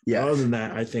 Yeah. Other than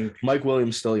that, I think Mike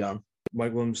Williams still young.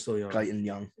 Clayton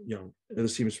young. And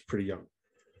this team is pretty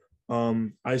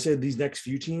young. I said these next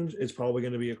few teams, it's probably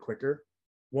going to be a quicker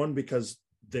one because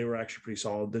they were actually pretty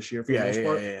solid this year for the most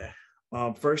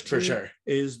part. First team for sure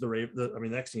is the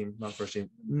next team, not first team.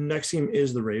 Next team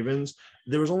is the Ravens.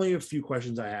 There was only a few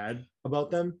questions I had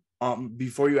about them.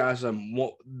 Before you ask them,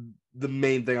 the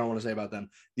main thing I want to say about them,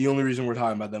 the only reason we're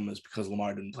talking about them is because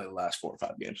Lamar didn't play the last 4 or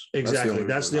 5 games. Exactly.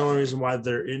 That's the only reason why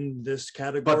they're in this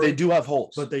category. But they do have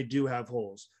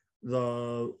holes.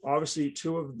 Obviously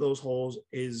 2 of those holes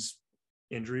is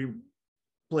injury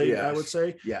played, I would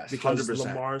say. Yes, because 100%.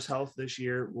 Lamar's health this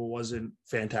year wasn't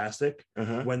fantastic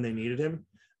when they needed him.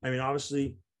 I mean,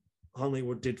 obviously, Hundley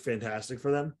did fantastic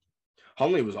for them.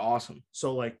 Hundley was awesome.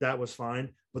 So, like, that was fine.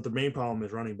 But the main problem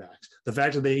is running backs. The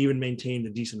fact that they even maintained a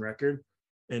decent record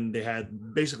and they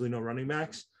had basically no running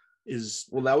backs is...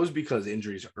 Well, that was because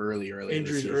injuries early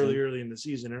in the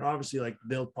season. And obviously, like,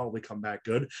 they'll probably come back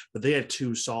good. But they had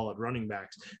 2 solid running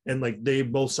backs. And, like, they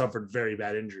both suffered very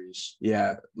bad injuries.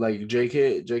 Yeah. Like,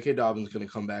 J.K. Dobbins going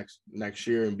to come back next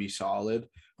year and be solid.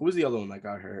 Who was the other one that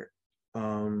got hurt?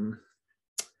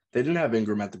 They didn't have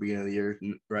Ingram at the beginning of the year,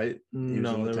 right?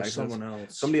 No, there was someone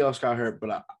else. Somebody else got hurt,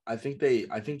 but I think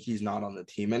he's not on the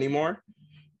team anymore.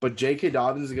 But J.K.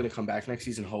 Dobbins is going to come back next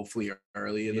season, hopefully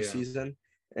early in the season.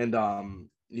 And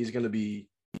he's going to be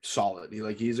solid.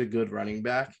 He's a good running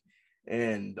back.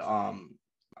 And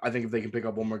I think if they can pick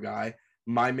up one more guy,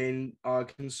 my main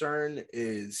concern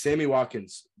is Sammy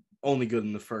Watkins, only good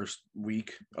in the first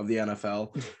week of the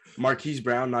NFL. Marquise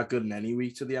Brown, not good in any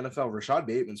week to the NFL. Rashad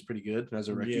Bateman's pretty good as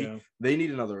a rookie. Yeah. They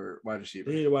need another wide receiver.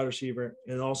 They need a wide receiver.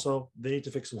 And also, they need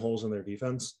to fix some holes in their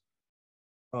defense.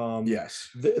 Yes.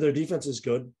 Their defense is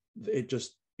good.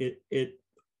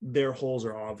 Their holes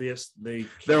are obvious.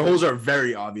 Their holes are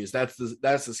very obvious. That's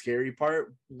the scary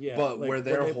part. Yeah, but where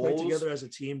their they holes play together as a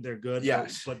team, they're good.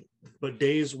 Yes, but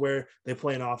days where they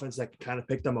play an offense that can kind of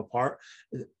pick them apart,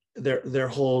 their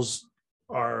holes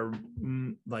are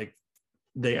like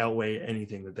they outweigh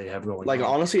anything that they have going. Like on.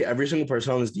 Honestly, every single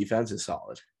person on this defense is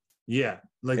solid. Yeah,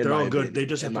 like they're all good. They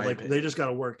just have to they just got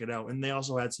to work it out. And they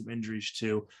also had some injuries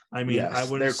too. I mean,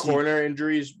 their corner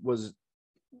injuries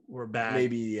were bad.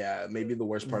 Maybe the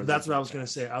worst part. That's what I was gonna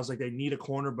say. I was like, they need a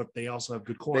corner, but they also have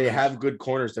good corners. They have good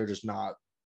corners. They're just not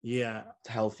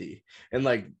healthy. And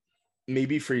like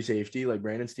maybe free safety, like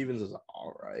Brandon Stevens is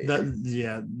all right.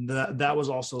 That was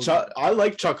also. I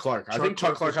like Chuck Clark. I think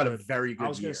Chuck Clark had a very good. I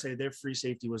was gonna say their free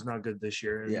safety was not good this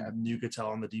year. And you could tell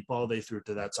on the deep ball they threw it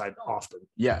to that side often.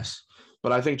 Yes,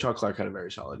 but I think Chuck Clark had a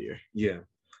very solid year. Yeah.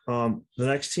 The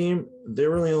next team, they're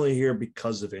really only here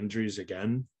because of injuries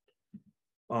again.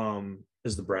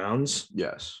 Is the Browns.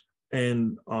 Yes.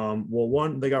 And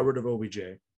one, they got rid of OBJ.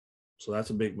 So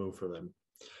that's a big move for them.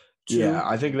 2,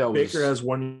 I think that Baker has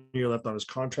 1 year left on his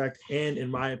contract. And in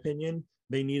my opinion,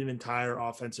 they need an entire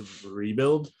offensive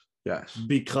rebuild. Yes.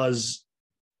 Because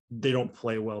they don't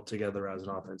play well together as an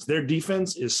offense. Their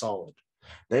defense is solid.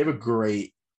 They have a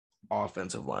great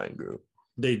offensive line group.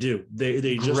 They do.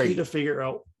 They just need to figure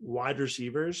out wide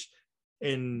receivers,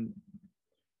 and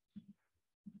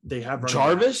they have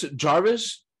Jarvis.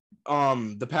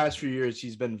 The past few years,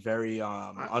 he's been very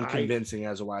unconvincing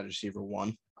as a wide receiver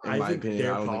one. In my opinion,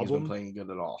 I don't think he's been playing good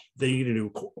at all. They need a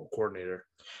new coordinator.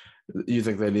 You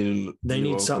think they need? They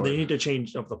need to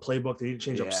change up the playbook. They need to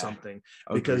change up something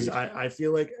because I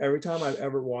feel like every time I've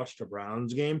ever watched a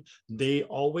Browns game, they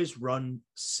always run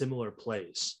similar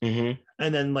plays, and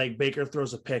then like Baker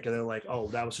throws a pick, and they're like, "Oh,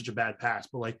 that was such a bad pass."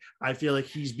 But like, I feel like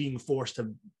he's being forced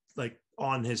to like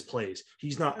on his plays.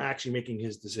 He's not actually making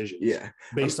his decisions. Yeah,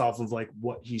 based off of like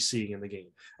what he's seeing in the game.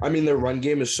 I mean, their run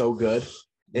game is so good.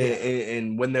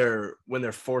 And when they're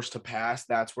forced to pass,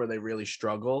 that's where they really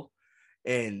struggle.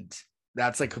 And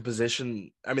that's like a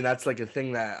position. I mean, that's like a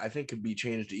thing that I think could be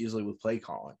changed easily with play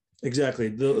calling. Exactly.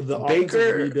 The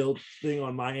offensive rebuild thing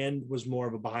on my end was more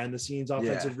of a behind the scenes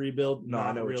offensive rebuild,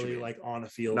 not really like on a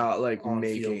field. Not like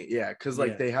making because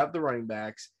like they have the running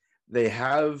backs, they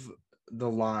have the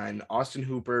line, Austin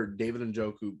Hooper, David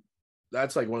Njoku.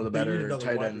 That's like one of the better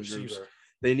tight end groups.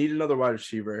 They need another wide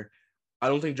receiver. I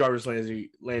don't think Jarvis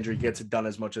Landry gets it done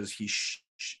as much as he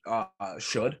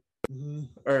should.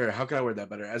 Or how can I word that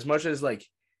better? As much as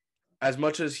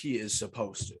he is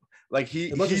supposed to. Like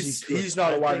he's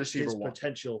not a wide receiver one.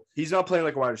 Potential. He's not playing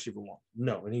like a wide receiver one.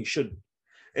 No, and he shouldn't.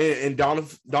 And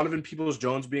Donovan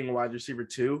Peoples-Jones being a wide receiver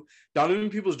 2, Donovan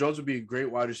Peoples-Jones would be a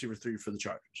great wide receiver 3 for the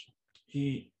Chargers.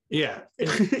 He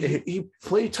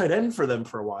played tight end for them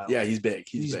for a while. Yeah, he's big.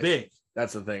 He's big.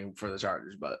 That's the thing for the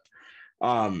Chargers, but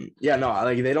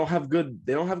they don't have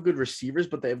good receivers,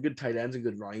 but they have good tight ends and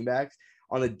good running backs.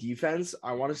 On the defense,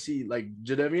 I want to see like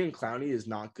Jadeveon Clowney is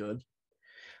not good.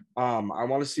 I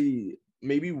want to see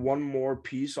maybe one more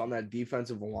piece on that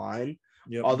defensive line.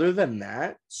 Yep. Other than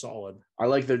that, solid. I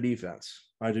like their defense.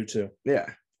 I do too. Yeah.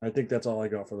 I think that's all I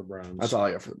got for the Browns. That's all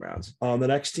I got for the Browns. The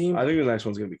next team. I think the next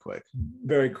one's going to be quick.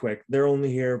 Very quick. They're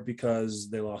only here because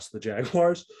they lost the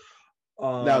Jaguars.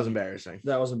 That was embarrassing.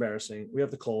 We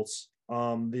have the Colts.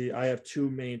 I have two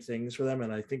main things for them,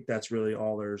 and I think that's really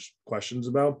all there's questions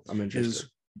about. I'm interested.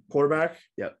 Is quarterback,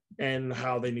 yep, and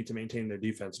how they need to maintain their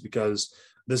defense, because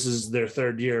this is their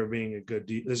third year of being a good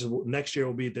next year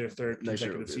will be their third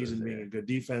consecutive season being a good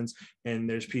defense, and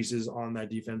there's pieces on that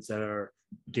defense that are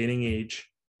gaining age,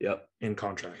 yep, and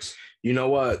contracts. You know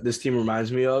what this team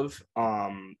reminds me of?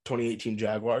 2018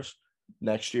 Jaguars.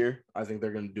 Next year, I think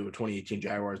they're going to do a 2018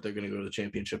 Jaguars. They're going to go to the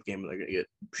championship game and they're going to get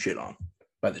shit on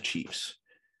by the Chiefs.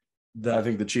 I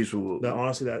think the Chiefs will.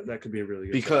 Honestly, that could be a really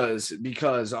good because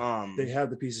they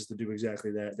have the pieces to do exactly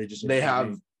that. They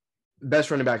have best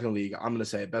running back in the league. I'm going to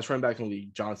say best running back in the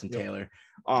league, Jonathan Taylor.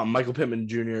 Michael Pittman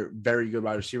Jr., very good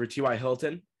wide receiver. T.Y.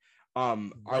 Hilton.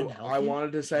 I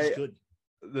wanted to say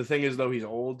the thing is though he's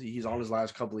old. He's on his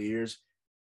last couple of years.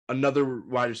 Another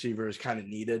wide receiver is kind of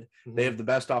needed. Mm-hmm. They have the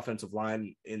best offensive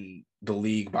line in the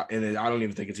league, and I don't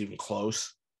even think it's even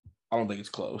close. I don't think it's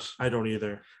close. I don't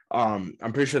either. I'm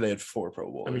pretty sure they had 4 Pro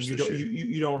Bowlers. I mean,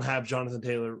 you don't have Jonathan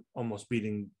Taylor almost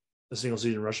beating the single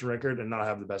season rushing record and not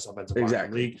have the best offensive line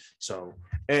in the league. So,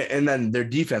 and then their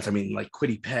defense. I mean, like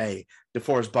Kwity Paye,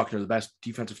 DeForest Buckner, the best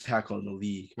defensive tackle in the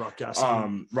league.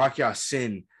 Rock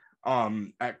Ya-Sin,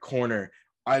 at corner.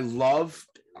 I love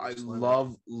like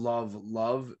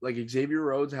Xavier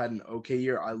Rhodes had an okay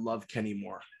year. I love Kenny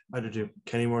Moore. I do too.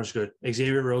 Kenny Moore's good.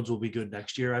 Xavier Rhodes will be good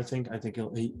next year. I think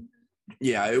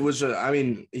yeah, it was. I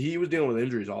mean, he was dealing with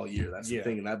injuries all year. That's the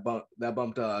thing, and that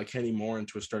bumped Kenny Moore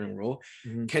into a starting role.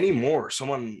 Mm-hmm. Kenny Moore,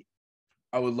 someone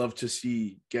I would love to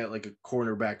see get like a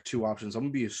cornerback 2 options. I'm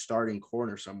gonna be a starting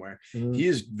corner somewhere. Mm-hmm. He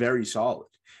is very solid,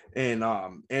 and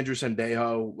Andrew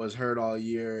Sendejo was hurt all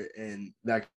year, and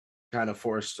that kind of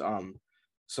forced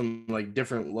some like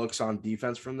different looks on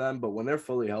defense from them. But when they're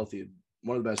fully healthy,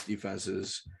 one of the best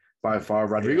defenses by far.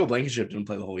 Rodrigo Blankenship didn't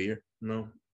play the whole year. No.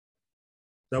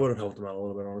 That would have helped him out a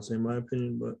little bit, honestly, in my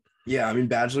opinion. But yeah, I mean,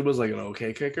 Badgley was like an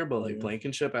okay kicker, but like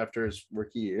Blankenship after his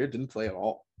rookie year didn't play at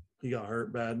all. He got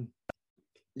hurt bad.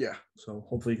 Yeah. So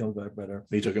hopefully he comes back better.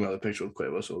 He took another picture with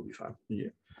Quavo, so it'll be fine. Yeah.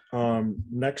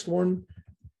 Next one.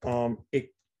 I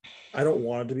don't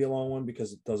want it to be a long one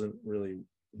because it doesn't really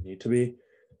need to be,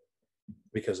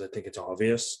 because I think it's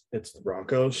obvious. It's the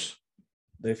Broncos.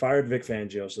 They fired Vic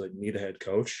Fangio, so they need a head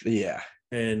coach. Yeah.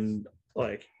 And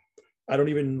like, I don't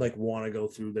even like want to go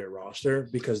through their roster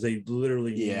because they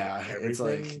literally need everything. It's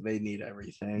like they need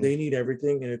everything. They need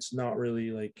everything, and it's not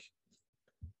really like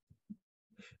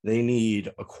they need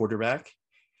a quarterback.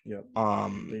 Yep.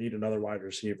 They need another wide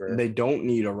receiver. They don't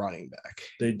need a running back.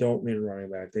 They don't need a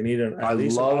running back. They need an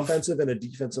offensive and a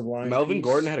defensive line. Melvin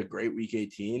Gordon had a great week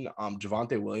 18.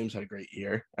 Javonte Williams had a great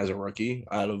year as a rookie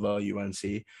out of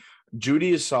UNC.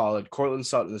 Judy is solid. Cortland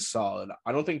Sutton is solid.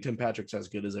 I don't think Tim Patrick's as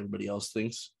good as everybody else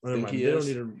thinks he is.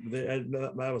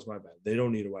 That was my bad. They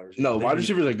don't need a wide receiver. No, wide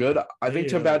receivers are good. I think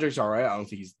Tim Patrick's all right. I don't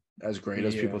think he's as great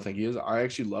as people think he is. I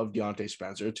actually love Deontay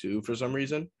Spencer too for some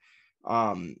reason.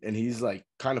 And he's like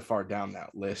kind of far down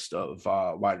that list of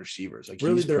wide receivers. Like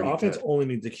really, their offense only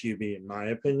needs a QB, in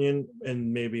my opinion,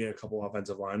 and maybe a couple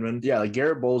offensive linemen. Yeah, like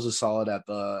Garrett Bowles is solid at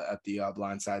the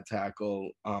blindside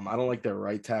tackle. I don't like their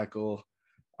right tackle.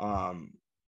 I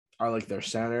like their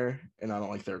center, and I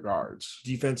don't like their guards.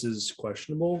 Defense is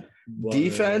questionable.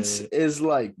 Defense is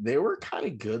like they were kind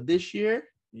of good this year.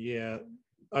 Yeah,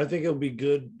 I think it'll be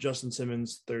good. Justin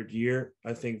Simmons' third year.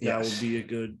 I think that would be a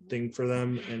good thing for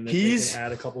them. And if they can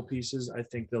add a couple pieces, I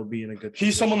think they'll be in a good position.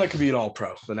 He's someone that could be an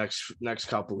all-pro the next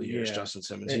couple of years, Justin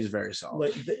Simmons. He's very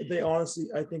solid. Like they honestly,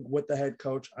 I think with the head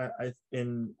coach, I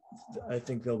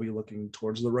think they'll be looking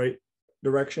towards the right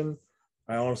direction.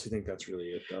 I honestly think that's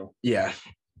really it, though. Yeah.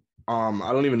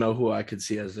 I don't even know who I could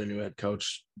see as their new head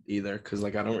coach either, because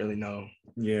like I don't really know.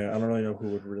 Yeah, I don't really know who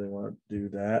would really want to do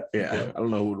that. Yeah, I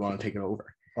don't know who would want to take it over.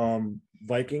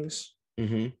 Vikings.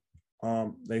 Mm-hmm.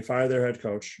 They fired their head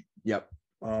coach. Yep.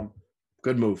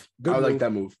 Good move. I like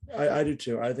that move. I do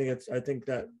too. I think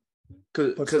that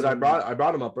because I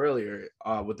brought him up earlier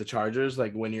with the Chargers.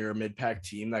 Like when you're a mid-pack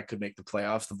team that could make the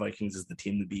playoffs, the Vikings is the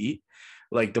team to beat.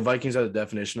 Like the Vikings are the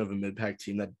definition of a mid-pack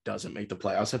team that doesn't make the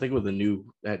playoffs. I think with a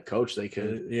new head coach, they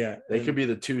could could be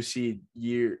the 2 seed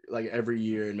every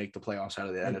year and make the playoffs out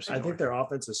of the NFC. I think their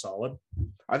offense is solid.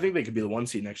 I think they could be the 1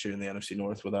 seed next year in the NFC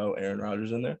North without Aaron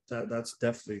Rodgers in there. That's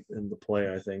definitely in the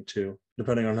play, I think, too,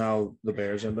 depending on how the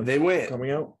Bears end up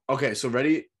coming out. Okay, so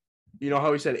ready? You know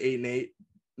how we said 8-8,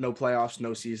 no playoffs,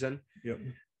 no season? Yep.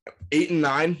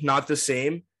 8-9, not the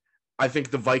same. I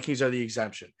think the Vikings are the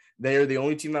exemption. They are the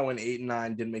only team that went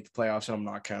 8-9, didn't make the playoffs, and I'm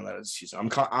not counting that as a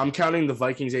season. I'm counting the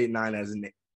Vikings 8-9 as an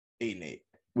 8-8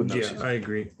 with no season. I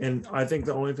agree. And I think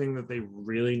the only thing that they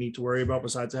really need to worry about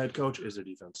besides the head coach is their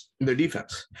defense. Their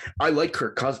defense. I like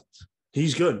Kirk Cousins.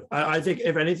 He's good. I think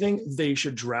if anything, they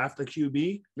should draft a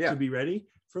QB to be ready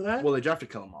for that. Well, they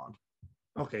drafted Kellen Mond.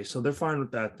 Okay, so they're fine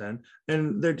with that then.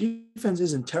 And their defense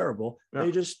isn't terrible. No.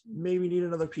 They just maybe need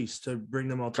another piece to bring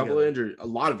them all together. A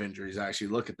lot of injuries, actually.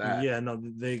 Look at that. Yeah, no,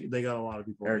 they got a lot of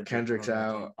people. Eric Kendricks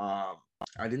out.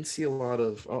 I didn't see a lot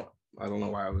of I don't know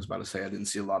why I was about to say I didn't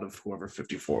see a lot of whoever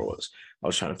 54 was. I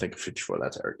was trying to think of 54.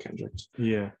 That's Eric Kendricks.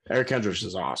 Yeah. Eric Kendricks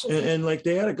is awesome. And like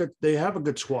they have a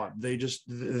good squad.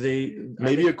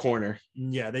 Maybe a corner.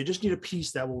 Yeah, they just need a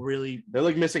piece that will really. They're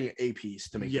like missing a piece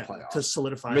to make the playoffs. To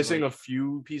solidify. Missing a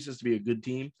few pieces to be a good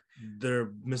team.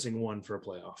 They're missing one for a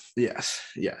playoff.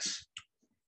 Yes.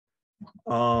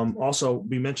 Also,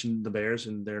 we mentioned the Bears,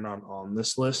 and they're not on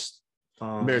this list.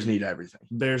 Bears need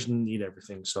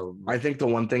everything. So I think the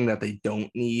one thing that they don't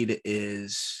need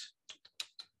is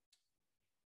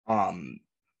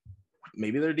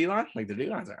maybe their D-line. Like their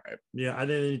D-line's all right. Yeah, I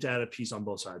didn't need to add a piece on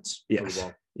both sides.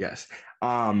 Yes.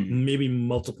 Maybe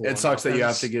multiple. It sucks that you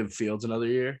have to give Fields another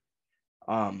year.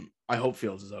 I hope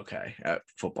Fields is okay at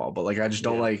football, but like I just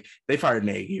don't like they fired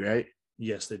Nagy, right?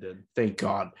 Yes, they did. Thank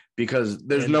God, because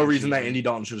there's no reason that Andy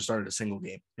Dalton should have started a single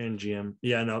game. And GM,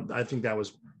 yeah, no, I think that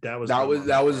was. I'm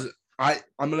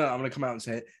gonna come out and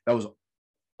say it. That was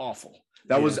awful.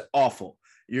 That was awful.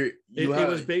 It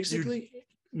was basically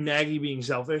Nagy being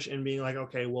selfish and being like,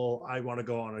 okay, well, I want to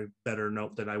go on a better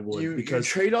note than I would because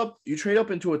you trade up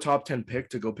into a top 10 pick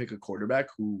to go pick a quarterback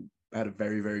who had a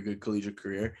very, very good collegiate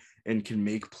career and can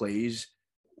make plays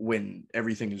when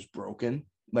everything is broken.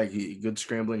 Like a good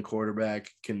scrambling quarterback,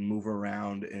 can move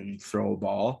around and throw a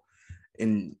ball,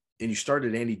 and you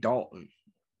started Andy Dalton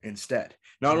instead.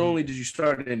 Not only did you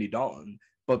start Andy Dalton,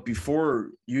 but before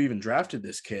you even drafted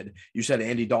this kid, you said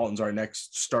Andy Dalton's our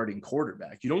next starting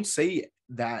quarterback. You don't say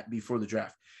that before the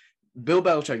draft. Bill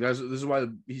Belichick, this is why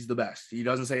he's the best. He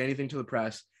doesn't say anything to the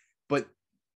press, but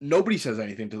nobody says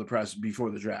anything to the press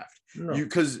before the draft.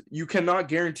 Because you cannot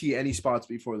guarantee any spots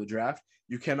before the draft.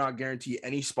 You cannot guarantee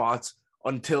any spots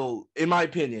until, in my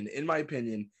opinion,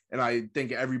 and I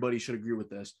think everybody should agree with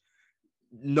this,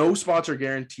 no spots are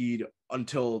guaranteed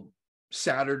until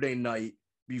Saturday night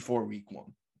before week 1.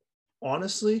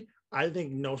 Honestly, I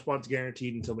think no spots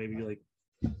guaranteed until maybe like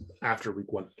after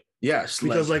week 1. Yes,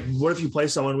 because like what if you play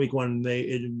someone week 1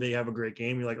 and they have a great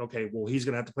game? You're like, okay, well, he's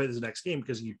gonna have to play this next game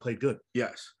because he played good.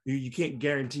 Yes, you can't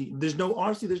guarantee. There's no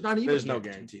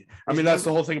guarantee. I mean, that's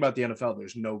the whole thing about the NFL.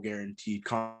 There's no guaranteed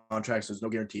contracts. There's no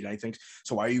guaranteed anything.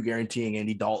 So why are you guaranteeing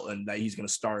Andy Dalton that he's gonna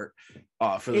start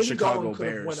for the Chicago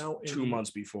Bears 2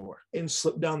 months before and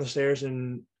slipped down the stairs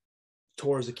and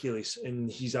tore his Achilles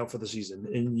and he's out for the season,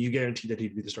 and you guarantee that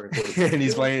he'd be the starting quarterback. And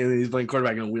he's playing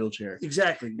quarterback in a wheelchair.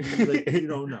 Exactly. Like, you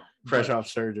don't know. Fresh off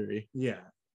surgery. Yeah.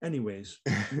 Anyways,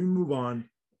 we move on.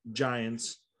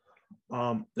 Giants.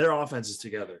 Their offense is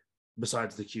together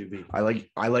besides the QB.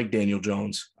 I like Daniel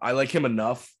Jones. I like him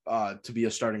enough to be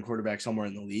a starting quarterback somewhere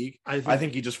in the league. I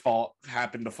think he just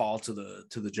happened to fall to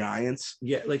the Giants.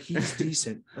 Yeah, like he's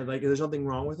decent. Like there's nothing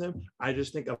wrong with him. I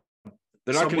just think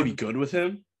they're not going to be good with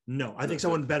him. No, I think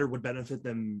someone better would benefit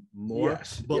them more.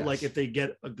 Yes, but like if they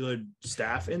get a good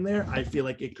staff in there, I feel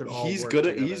like it could all. He's work good.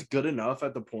 together. He's good enough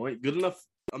at the point. Good enough.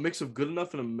 A mix of good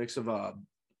enough and a mix of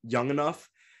young enough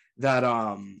that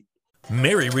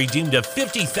Mary redeemed a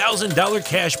 $50,000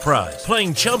 cash prize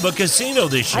playing Chumba Casino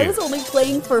this year. I was only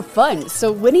playing for fun,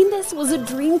 so winning this was a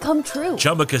dream come true.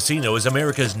 Chumba Casino is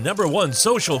America's #1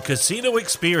 social casino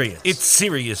experience. It's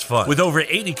serious fun. With over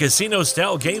 80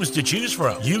 casino-style games to choose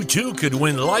from, you too could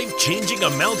win life-changing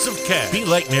amounts of cash. Be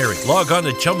like Mary. Log on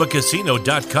to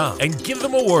ChumbaCasino.com and give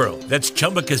them a whirl. That's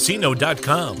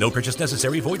ChumbaCasino.com. No purchase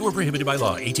necessary. Void where prohibited by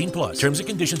law. 18+. Terms and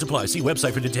conditions apply. See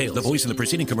website for details. The voice in the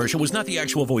preceding commercial was not the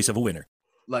actual voice of a winner.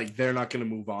 Like, they're not going to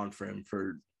move on for him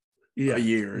for a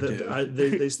year or two.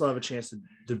 They still have a chance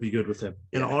to be good with him.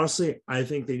 And honestly, I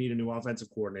think they need a new offensive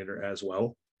coordinator as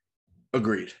well.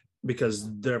 Agreed.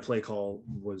 Because their play call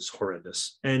was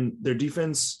horrendous. And their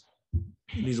defense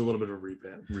needs a little bit of a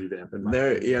revamp.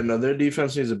 Their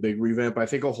defense needs a big revamp. I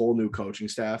think a whole new coaching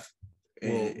staff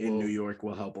in New York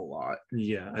will help a lot.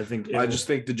 Yeah, I just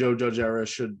think the Joe Judge era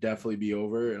should definitely be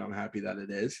over, and I'm happy that it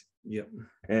is. Yep.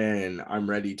 And I'm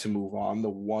ready to move on. The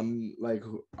one, like,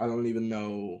 I don't even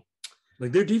know.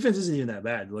 Like, their defense isn't even that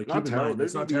bad. Like, not terrible.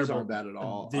 It's not terrible. Aren't bad at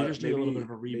all. They just need a little bit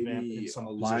of a revamp in some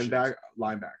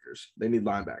linebackers. They need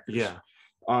linebackers. Yeah.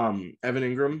 Evan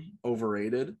Ingram,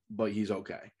 overrated, but he's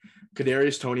okay.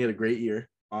 Kadarius Toney had a great year.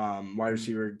 Wide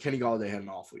receiver Kenny Golladay had an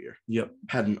awful year. Yep.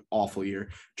 Had an awful year.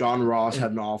 John Ross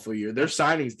had an awful year. Their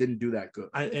signings didn't do that good.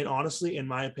 And honestly, in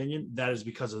my opinion, that is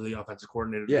because of the offensive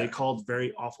coordinator. Yeah. They called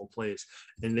very awful plays,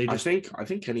 and they just. I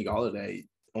think Kenny Golladay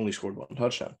only scored one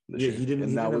touchdown this year. He didn't.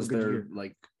 And that was their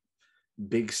like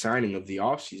big signing of the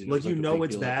offseason. Like,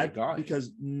 it's bad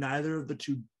because neither of the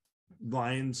two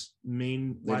Lions'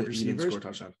 main wide receivers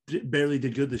barely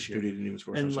did good this year. Dude, didn't even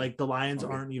score. And like the Lions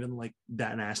aren't even like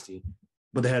that nasty.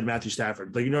 But they had Matthew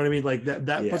Stafford. Like, you know what I mean? Like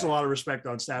that puts a lot of respect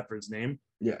on Stafford's name.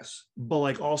 Yes. But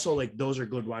like also like those are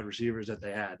good wide receivers that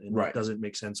they had. And it doesn't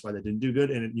make sense why they didn't do good.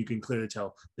 And you can clearly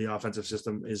tell the offensive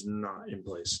system is not in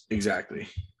place. Exactly.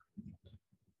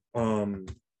 You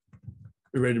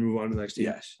ready to move on to the next team?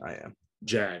 Yes, I am.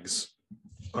 Jags.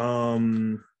 They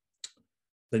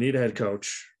need a head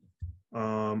coach.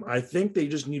 I think they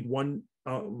just need one.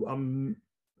 I'm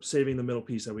saving the middle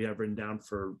piece that we have written down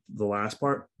for the last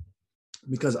part,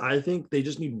 because I think they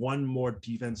just need one more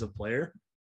defensive player,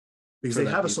 because they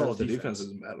have a solid defense. The defense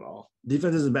isn't bad at all.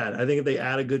 Defense isn't bad. I think if they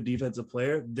add a good defensive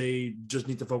player, they just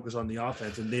need to focus on the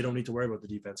offense, and they don't need to worry about the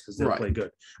defense because they'll play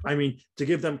good. I mean, to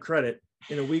give them credit,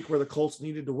 in a week where the Colts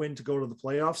needed to win to go to the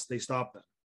playoffs, they stopped them.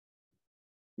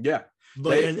 Yeah.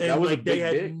 They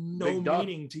had no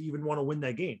meaning to even want to win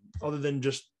that game other than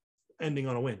just ending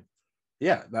on a win.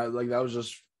 Yeah.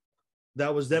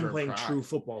 That was them playing true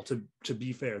football, to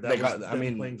be fair. I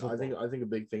think a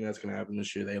big thing that's going to happen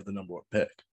this year, they have the number 1 pick.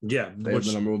 Yeah. They have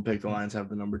the number 1 pick. The Lions have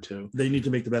the number 2. They need to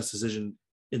make the best decision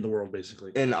in the world,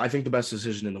 basically. And I think the best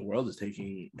decision in the world is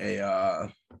taking a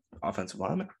offensive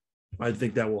lineman. I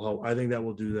think that will help. I think that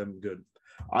will do them good.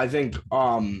 I think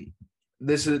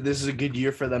this is a good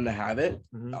year for them to have it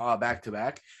back to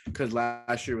back, because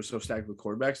last year was so stacked with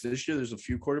quarterbacks. This year there's a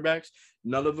few quarterbacks.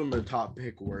 None of them are top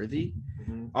pick worthy.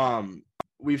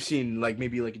 We've seen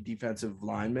maybe a defensive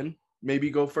lineman maybe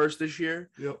go first this year.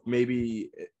 Yep. Maybe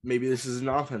this is an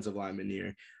offensive lineman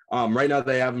year. Right now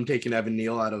they have him taking Evan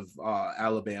Neal out of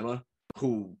Alabama,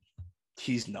 who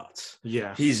he's nuts.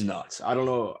 Yeah, he's nuts. I don't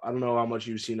know how much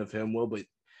you've seen of him, Will, but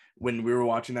when we were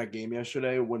watching that game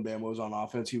yesterday, when Bama was on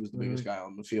offense, he was the biggest guy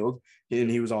on the field,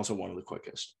 and he was also one of the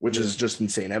quickest, which is just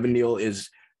insane. Evan Neal is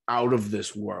out of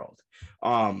this world.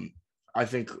 I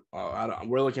think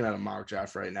we're looking at a mock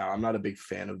draft right now. I'm not a big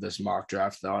fan of this mock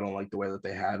draft, though. I don't like the way that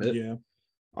they have it. Yeah.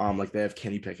 They have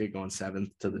Kenny Pickett going 7th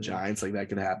to the Giants. That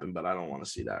could happen, but I don't want to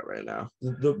see that right now.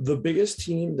 The biggest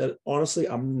team that, honestly,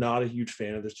 I'm not a huge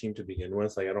fan of this team to begin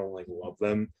with. I don't love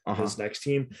them, this next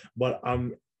team, but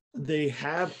they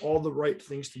have all the right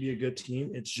things to be a good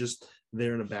team. It's just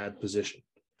they're in a bad position,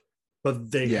 but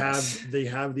they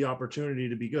have the opportunity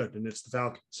to be good, and it's the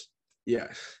Falcons.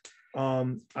 Yes.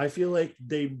 I feel like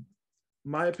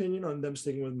my opinion on them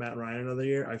sticking with Matt Ryan another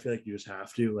year, I feel like you just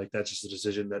have to. That's just a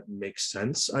decision that makes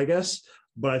sense, I guess.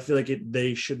 But I feel like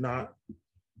they should not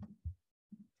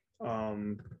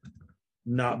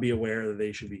be aware that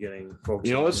they should be getting focused.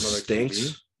 You know what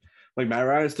stinks? Matt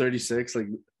Ryan's 36.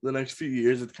 The next few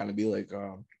years, it's kind of be it's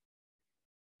going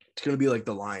to be like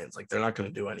the Lions. They're not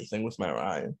going to do anything with Matt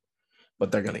Ryan,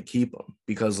 but they're going to keep him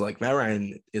because Matt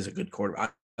Ryan is a good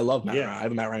quarterback. I love Matt Ryan. I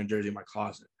have a Matt Ryan jersey in my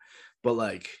closet, but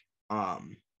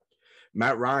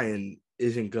Matt Ryan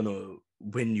isn't going to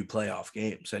win you playoff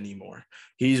games anymore.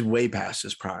 He's way past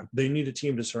his prime. They need a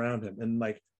team to surround him. And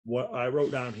what I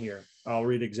wrote down here, I'll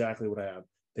read exactly what I have.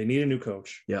 They need a new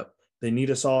coach. Yep. They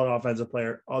need a solid offensive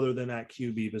player other than that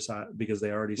QB because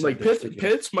they already said like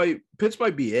Pitts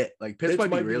might be it. Like Pitts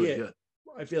might be really good.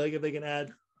 I feel like if they can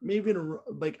add maybe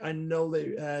I know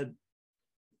they had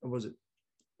what was it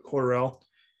Cordell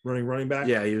running back.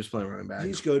 Yeah, he was playing running back.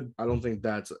 He's good. I don't think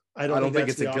it's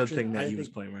a good thing that he was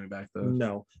playing running back though.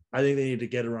 No, I think they need to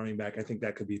get a running back. I think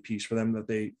that could be a piece for them that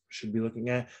they should be looking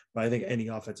at. But I think any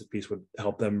offensive piece would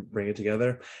help them bring it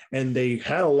together. And they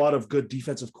had a lot of good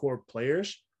defensive core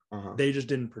players. They just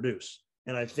didn't produce.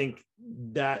 And I think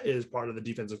that is part of the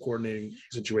defensive coordinating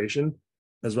situation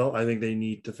as well. I think they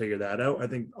need to figure that out. I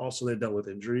think also they dealt with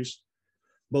injuries.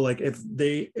 But like if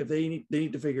they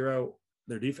need to figure out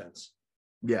their defense.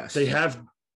 Yes. They have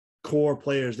core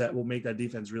players that will make that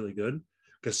defense really good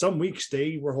because some weeks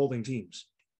they were holding teams.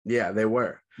 Yeah, they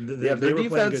were. Their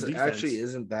defense actually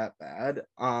isn't that bad.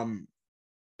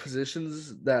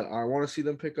 Positions that I want to see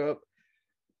them pick up,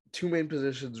 two main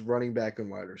positions, running back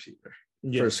and wide receiver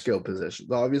for skill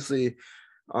positions. Obviously,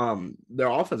 their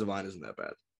offensive line isn't that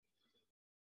bad.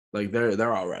 Like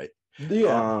they're all right.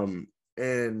 Yeah.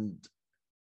 And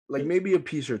like maybe a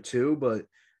piece or two, but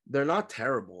they're not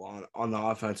terrible on the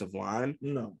offensive line.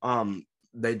 No.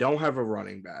 They don't have a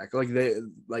running back.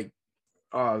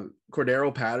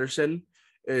 Cordero Patterson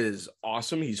is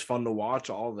awesome. He's fun to watch,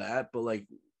 all that. But like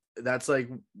that's like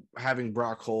having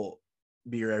Brock Holt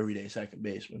be your everyday second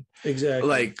baseman. Exactly.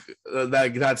 Like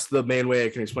that's the main way I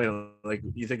can explain it. Like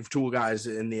you think of tool guys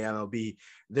in the MLB,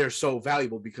 they're so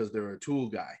valuable because they're a tool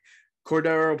guy.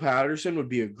 Cordero Patterson would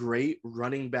be a great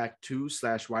running back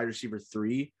 2/wide receiver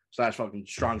 3 / fucking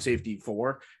strong safety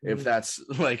 4 if that's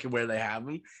like where they have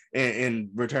him and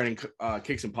returning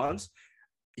kicks and punts.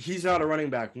 He's not a running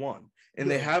back 1, and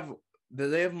they have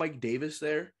Mike Davis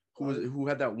there who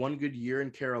had that one good year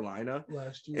in Carolina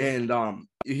last year, and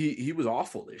he was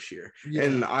awful this year. Yeah.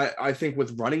 And I think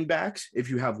with running backs, if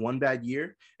you have one bad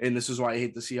year, and this is why I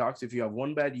hate the Seahawks, if you have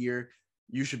one bad year,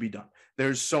 you should be done.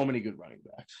 There's so many good running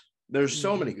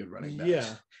backs. Yeah,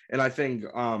 and I think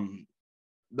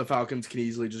the Falcons can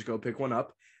easily just go pick one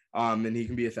up, and he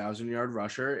can be 1,000-yard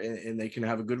rusher, and they can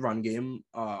have a good run game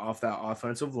off that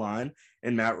offensive line.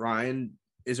 And Matt Ryan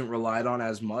isn't relied on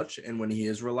as much, and when he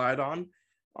is relied on,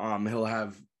 he'll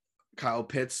have Kyle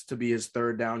Pitts to be his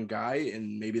third down guy,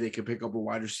 and maybe they could pick up a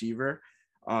wide receiver,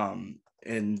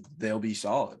 and they'll be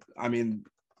solid. I mean,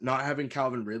 not having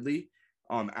Calvin Ridley,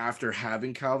 after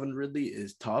having Calvin Ridley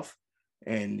is tough,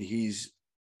 and he's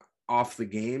off the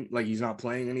game, like he's not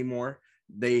playing anymore.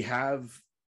 They have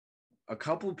a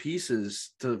couple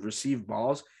pieces to receive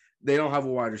balls. They don't have a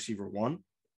wide receiver 1.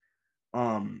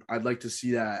 I'd like to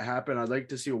see that happen. I'd like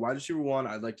to see a wide receiver 1.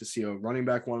 I'd like to see a running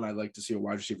back 1. I'd like to see a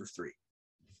wide receiver 3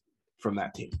 from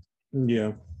that team.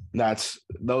 Yeah.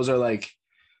 Those are like,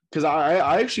 because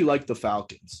I actually like the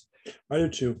Falcons. I do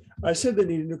too. I said they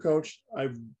need a new coach. I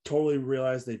totally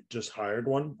realized they just hired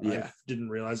one. Yeah. I didn't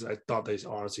realize it. I thought they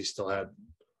honestly still had.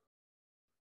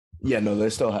 Yeah, no, they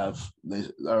still have.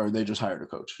 They just hired a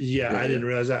coach. Yeah, I didn't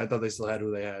realize that. I thought they still had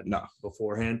who they had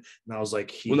beforehand. And I was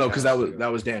like, because that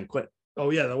was Dan Quinn. Oh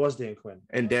yeah, that was Dan Quinn.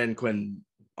 And Dan Quinn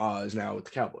is now with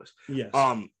the Cowboys. Yes.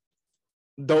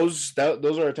 Those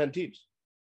are our 10 teams.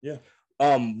 Yeah.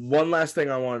 One last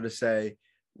thing I wanted to say,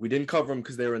 we didn't cover them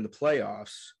because they were in the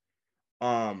playoffs.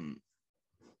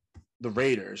 The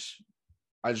Raiders.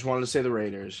 I just wanted to say the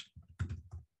Raiders.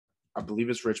 I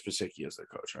believe it's Rich Bisicki as their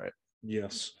coach, right?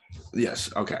 Yes.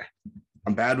 Okay.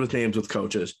 I'm bad with names with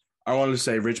coaches. I wanted to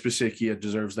say Rich Bisicki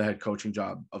deserves the head coaching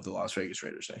job of the Las Vegas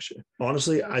Raiders next year.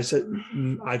 Honestly, I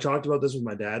talked about this with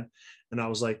my dad, and I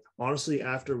was like, honestly,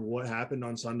 after what happened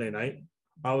on Sunday night,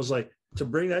 I was like, to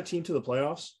bring that team to the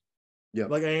playoffs. Yeah.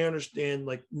 Like, I understand,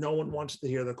 like, no one wants to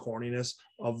hear the corniness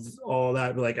of all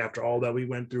that. But, like, after all that we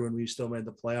went through and we still made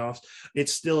the playoffs,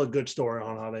 it's still a good story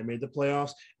on how they made the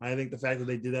playoffs. I think the fact that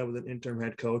they did that with an interim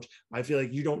head coach, I feel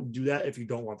like you don't do that if you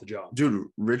don't want the job. Dude,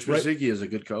 Rich Bisicki is a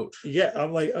good coach. Yeah.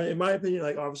 I'm like, in my opinion,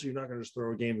 like, obviously you're not going to just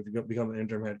throw a game if you become an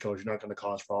interim head coach. You're not going to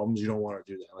cause problems. You don't want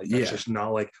to do that. Like, that's just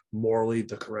not, like, morally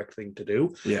the correct thing to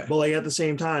do. Yeah. But, like, at the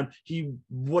same time, he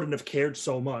wouldn't have cared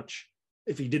so much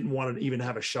if he didn't want to even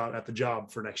have a shot at the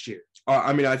job for next year.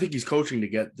 I mean, I think he's coaching to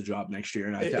get the job next year,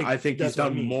 and I think he's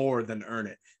done more than earn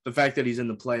it. The fact that he's in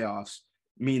the playoffs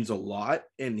means a lot,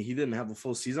 and he didn't have a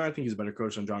full season. I think he's a better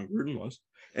coach than John Gruden was.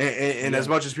 And as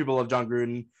much as people love John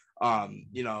Gruden,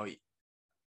 you know,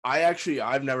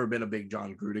 I've never been a big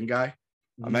John Gruden guy.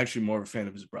 Mm-hmm. I'm actually more of a fan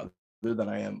of his brother than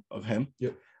I am of him.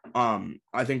 Yep.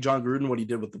 I think John Gruden, what he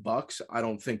did with the Bucks, I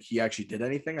don't think he actually did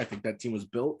anything. I think that team was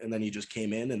built, and then he just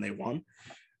came in and they won.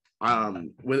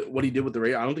 With what he did with the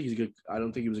Raiders, I don't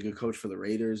think he was a good coach for the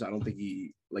Raiders. I don't think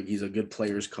he's a good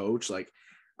players coach. Like,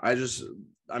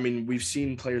 I mean, we've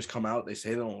seen players come out, they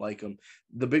say they don't like him.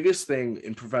 The biggest thing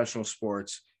in professional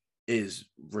sports is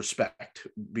respect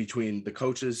between the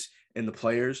coaches and the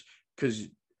players, because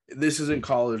this isn't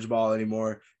college ball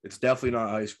anymore. It's definitely not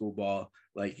high school ball.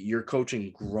 Like, you're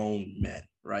coaching grown men,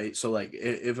 right? So like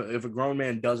if a grown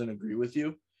man doesn't agree with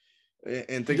you,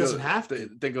 and think doesn't have to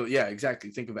think of, yeah, exactly.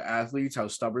 Think of athletes, how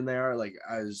stubborn they are. Like,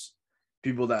 as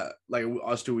people that like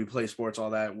us do, we play sports,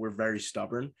 all that, we're very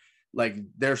stubborn. Like,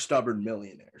 they're stubborn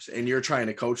millionaires, and you're trying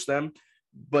to coach them.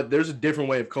 But there's a different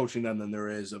way of coaching them than there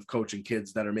is of coaching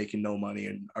kids that are making no money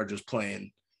and are just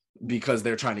playing because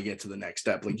they're trying to get to the next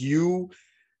step. Like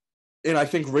and I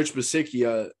think Rich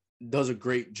Bisicchia does a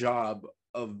great job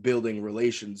of building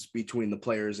relations between the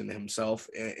players and himself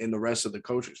and the rest of the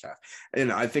coaching staff. And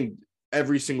I think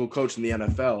every single coach in the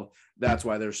NFL, that's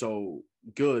why they're so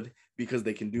good, because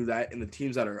they can do that. And the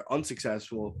teams that are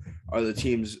unsuccessful are the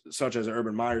teams such as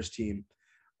Urban Meyer's team,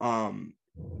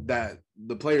 that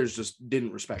the players just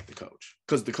didn't respect the coach,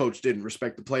 because the coach didn't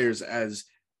respect the players as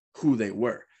who they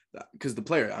were. Because the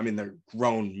player, I mean, they're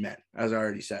grown men, as I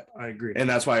already said. I agree. And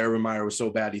that's why Urban Meyer was so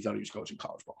bad. He thought he was coaching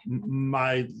college ball.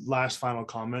 My last final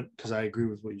comment, because I agree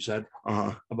with what you said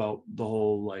about the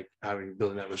whole, like,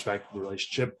 building that respect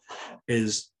relationship,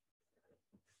 is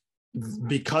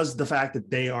because the fact that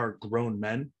they are grown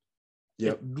men.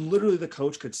 Yep. Literally, the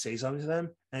coach could say something to them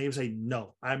and he would say,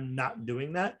 "No, I'm not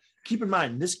doing that." Keep in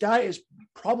mind, this guy is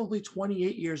probably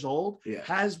 28 years old,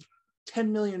 has $10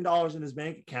 million in his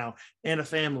bank account and a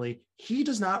family. He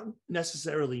does not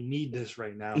necessarily need this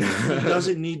right now. He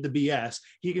doesn't need the BS.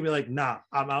 He can be like, "Nah,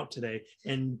 I'm out today,"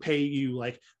 and pay you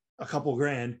like a couple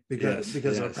grand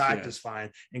because our practice fine,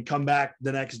 and come back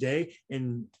the next day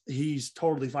and he's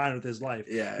totally fine with his life.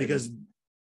 Yeah, because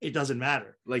it doesn't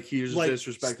matter. Like, he just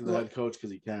disrespected the head coach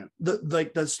because he can't.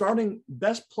 The starting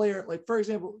best player, like, for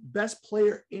example, best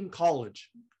player in college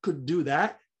could do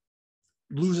that,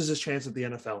 loses his chance at the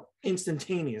NFL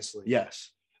instantaneously.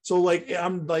 Yes. So like,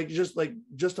 I'm like, just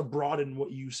to broaden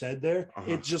what you said there,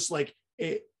 it's just like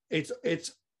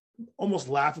it's almost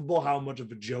laughable how much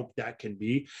of a joke that can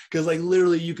be, because like,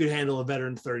 literally, you could handle a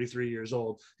veteran 33 years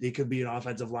old. He could be an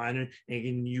offensive lineman,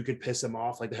 and you could piss him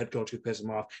off. Like, the head coach could piss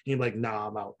him off. He'd be like, "Nah,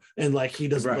 I'm out." And like, he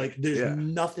doesn't like, there's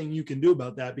nothing you can do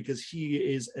about that, because he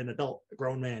is an adult, a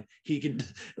grown man. He can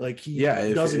like,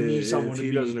 doesn't need someone to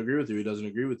be. Doesn't agree with you. He doesn't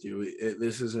agree with you.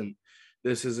 This isn't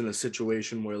a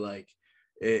situation where like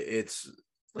it's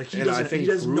like, he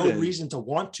has no reason to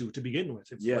want to begin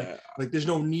with. It's like there's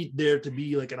no need there to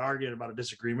be like an argument about a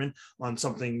disagreement on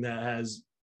something that has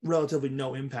relatively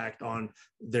no impact on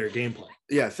their gameplay.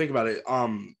 Yeah, think about it.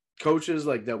 Coaches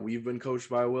like that we've been coached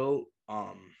by, Will,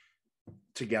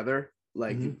 together,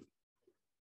 like,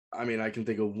 I mean, I can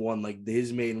think of one, like,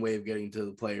 his main way of getting to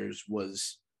the players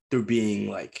was through being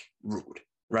like rude.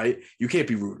 Right? You can't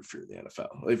be rude if you're in the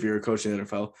NFL. If you're a coach in the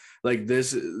NFL, like,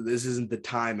 this isn't the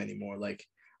time anymore. Like,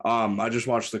 I just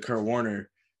watched the Kurt Warner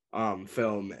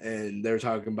film, and they're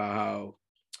talking about how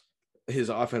his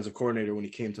offensive coordinator, when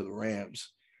he came to the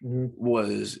Rams,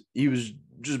 was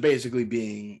just basically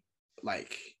being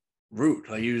like rude.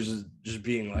 Like, he was just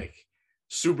being like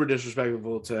super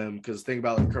disrespectful to him. Because think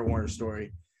about like Kurt Warner's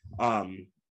story.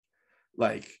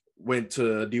 Like, went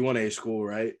to D1A school,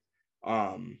 right?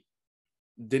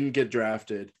 Didn't get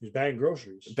drafted. He was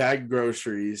bagging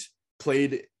groceries.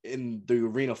 Played in the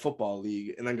Arena Football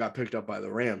League, and then got picked up by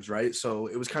the Rams, right? So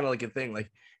it was kind of like a thing, like,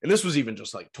 and this was even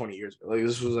just like 20 years ago. Like,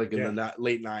 this was like in the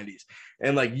late 90s.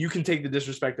 And like, you can take the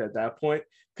disrespect at that point,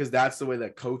 because that's the way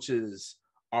that coaches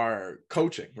are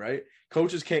coaching, right?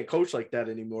 Coaches can't coach like that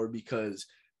anymore, because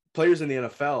players in the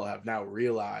NFL have now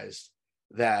realized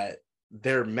that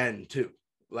they're men too.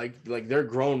 Like they're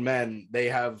grown men. They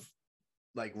have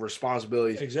like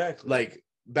responsibilities. Exactly. Like,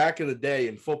 back in the day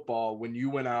in football, when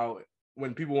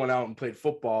people went out and played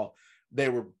football, they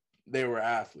were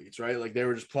athletes, right? Like, they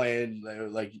were just playing, they were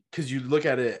like, because you look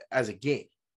at it as a game.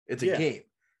 It's a game.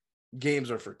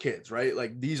 Games are for kids, right?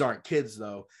 Like, these aren't kids,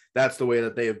 though. That's the way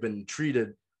that they have been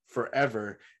treated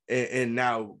forever. And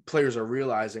now players are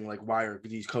realizing, like, why are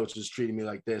these coaches treating me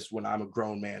like this when I'm a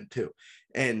grown man too?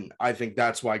 And I think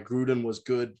that's why Gruden was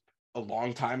good a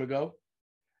long time ago.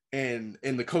 And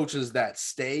the coaches that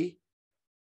stay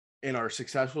and are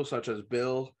successful, such as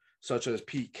Bill, such as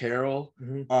Pete Carroll.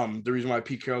 The reason why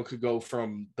Pete Carroll could go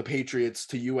from the Patriots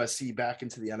to USC back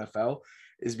into the NFL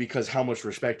is because how much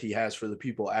respect he has for the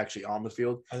people actually on the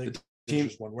field. I think there's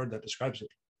just one word that describes it: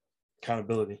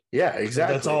 accountability. Yeah,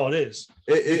 exactly. That's all it is.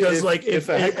 Because if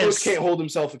a head coach can't hold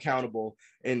himself accountable,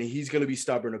 and he's going to be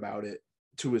stubborn about it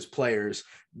to his players,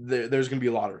 there's going to be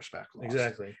a lot of respect lost.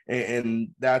 Exactly. And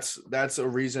that's a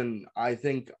reason I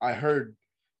think I heard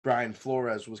Brian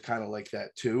Flores was kind of like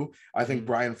that too. I think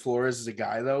Brian Flores is a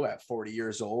guy, though, at 40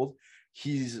 years old,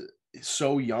 he's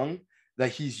so young that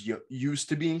he's used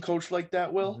to being coached like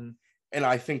that, Will. And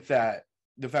I think that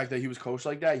the fact that he was coached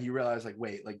like that, he realized, like,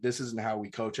 wait, like, this isn't how we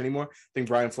coach anymore. I think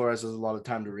Brian Flores has a lot of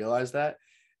time to realize that.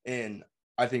 And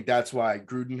I think that's why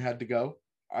Gruden had to go.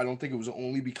 I don't think it was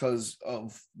only because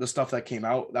of the stuff that came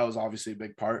out. That was obviously a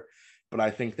big part. But I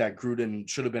think that Gruden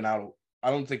should have been out. I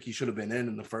don't think he should have been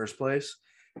in the first place.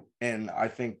 And I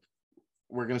think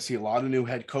we're going to see a lot of new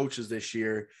head coaches this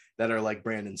year that are like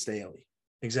Brandon Staley.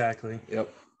 Exactly.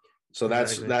 Yep. So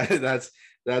that's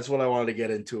what I wanted to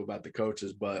get into about the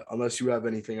coaches. But unless you have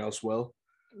anything else, Will?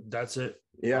 That's it.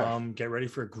 Yeah. Get ready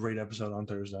for a great episode on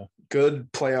Thursday.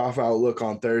 Good playoff outlook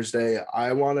on Thursday.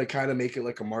 I want to kind of make it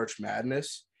like a March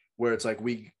Madness where it's like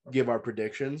we give our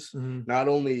predictions, not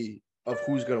only of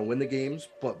who's going to win the games,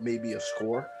 but maybe a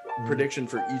score prediction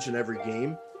for each and every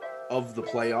game of the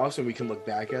playoffs, and we can look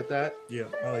back at that. Yeah,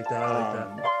 I like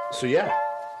that. So yeah,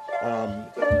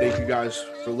 thank you guys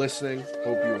for listening.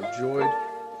 Hope you enjoyed.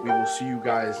 We will see you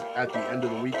guys at the end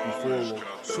of the week before the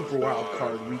Super Wild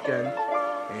Card weekend.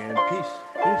 And peace.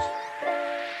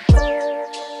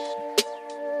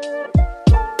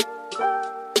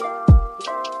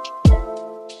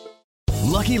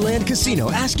 Lucky Land Casino,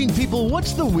 asking people,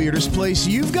 what's the weirdest place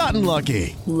you've gotten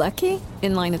lucky? Lucky?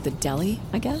 In line at the deli,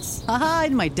 I guess? Aha,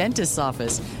 in my dentist's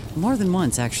office. More than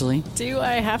once, actually. Do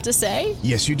I have to say?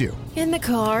 Yes, you do. In the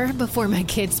car before my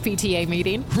kids' PTA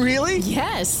meeting. Really?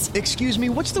 Yes. Excuse me,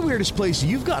 what's the weirdest place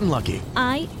you've gotten lucky?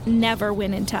 I never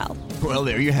win and tell. Well,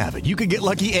 there you have it. You can get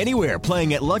lucky anywhere,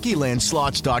 playing at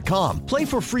LuckyLandSlots.com. Play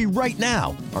for free right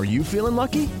now. Are you feeling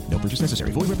lucky? No purchase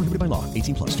necessary. Void where prohibited by law.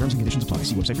 18+. Terms and conditions apply.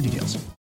 See website for details.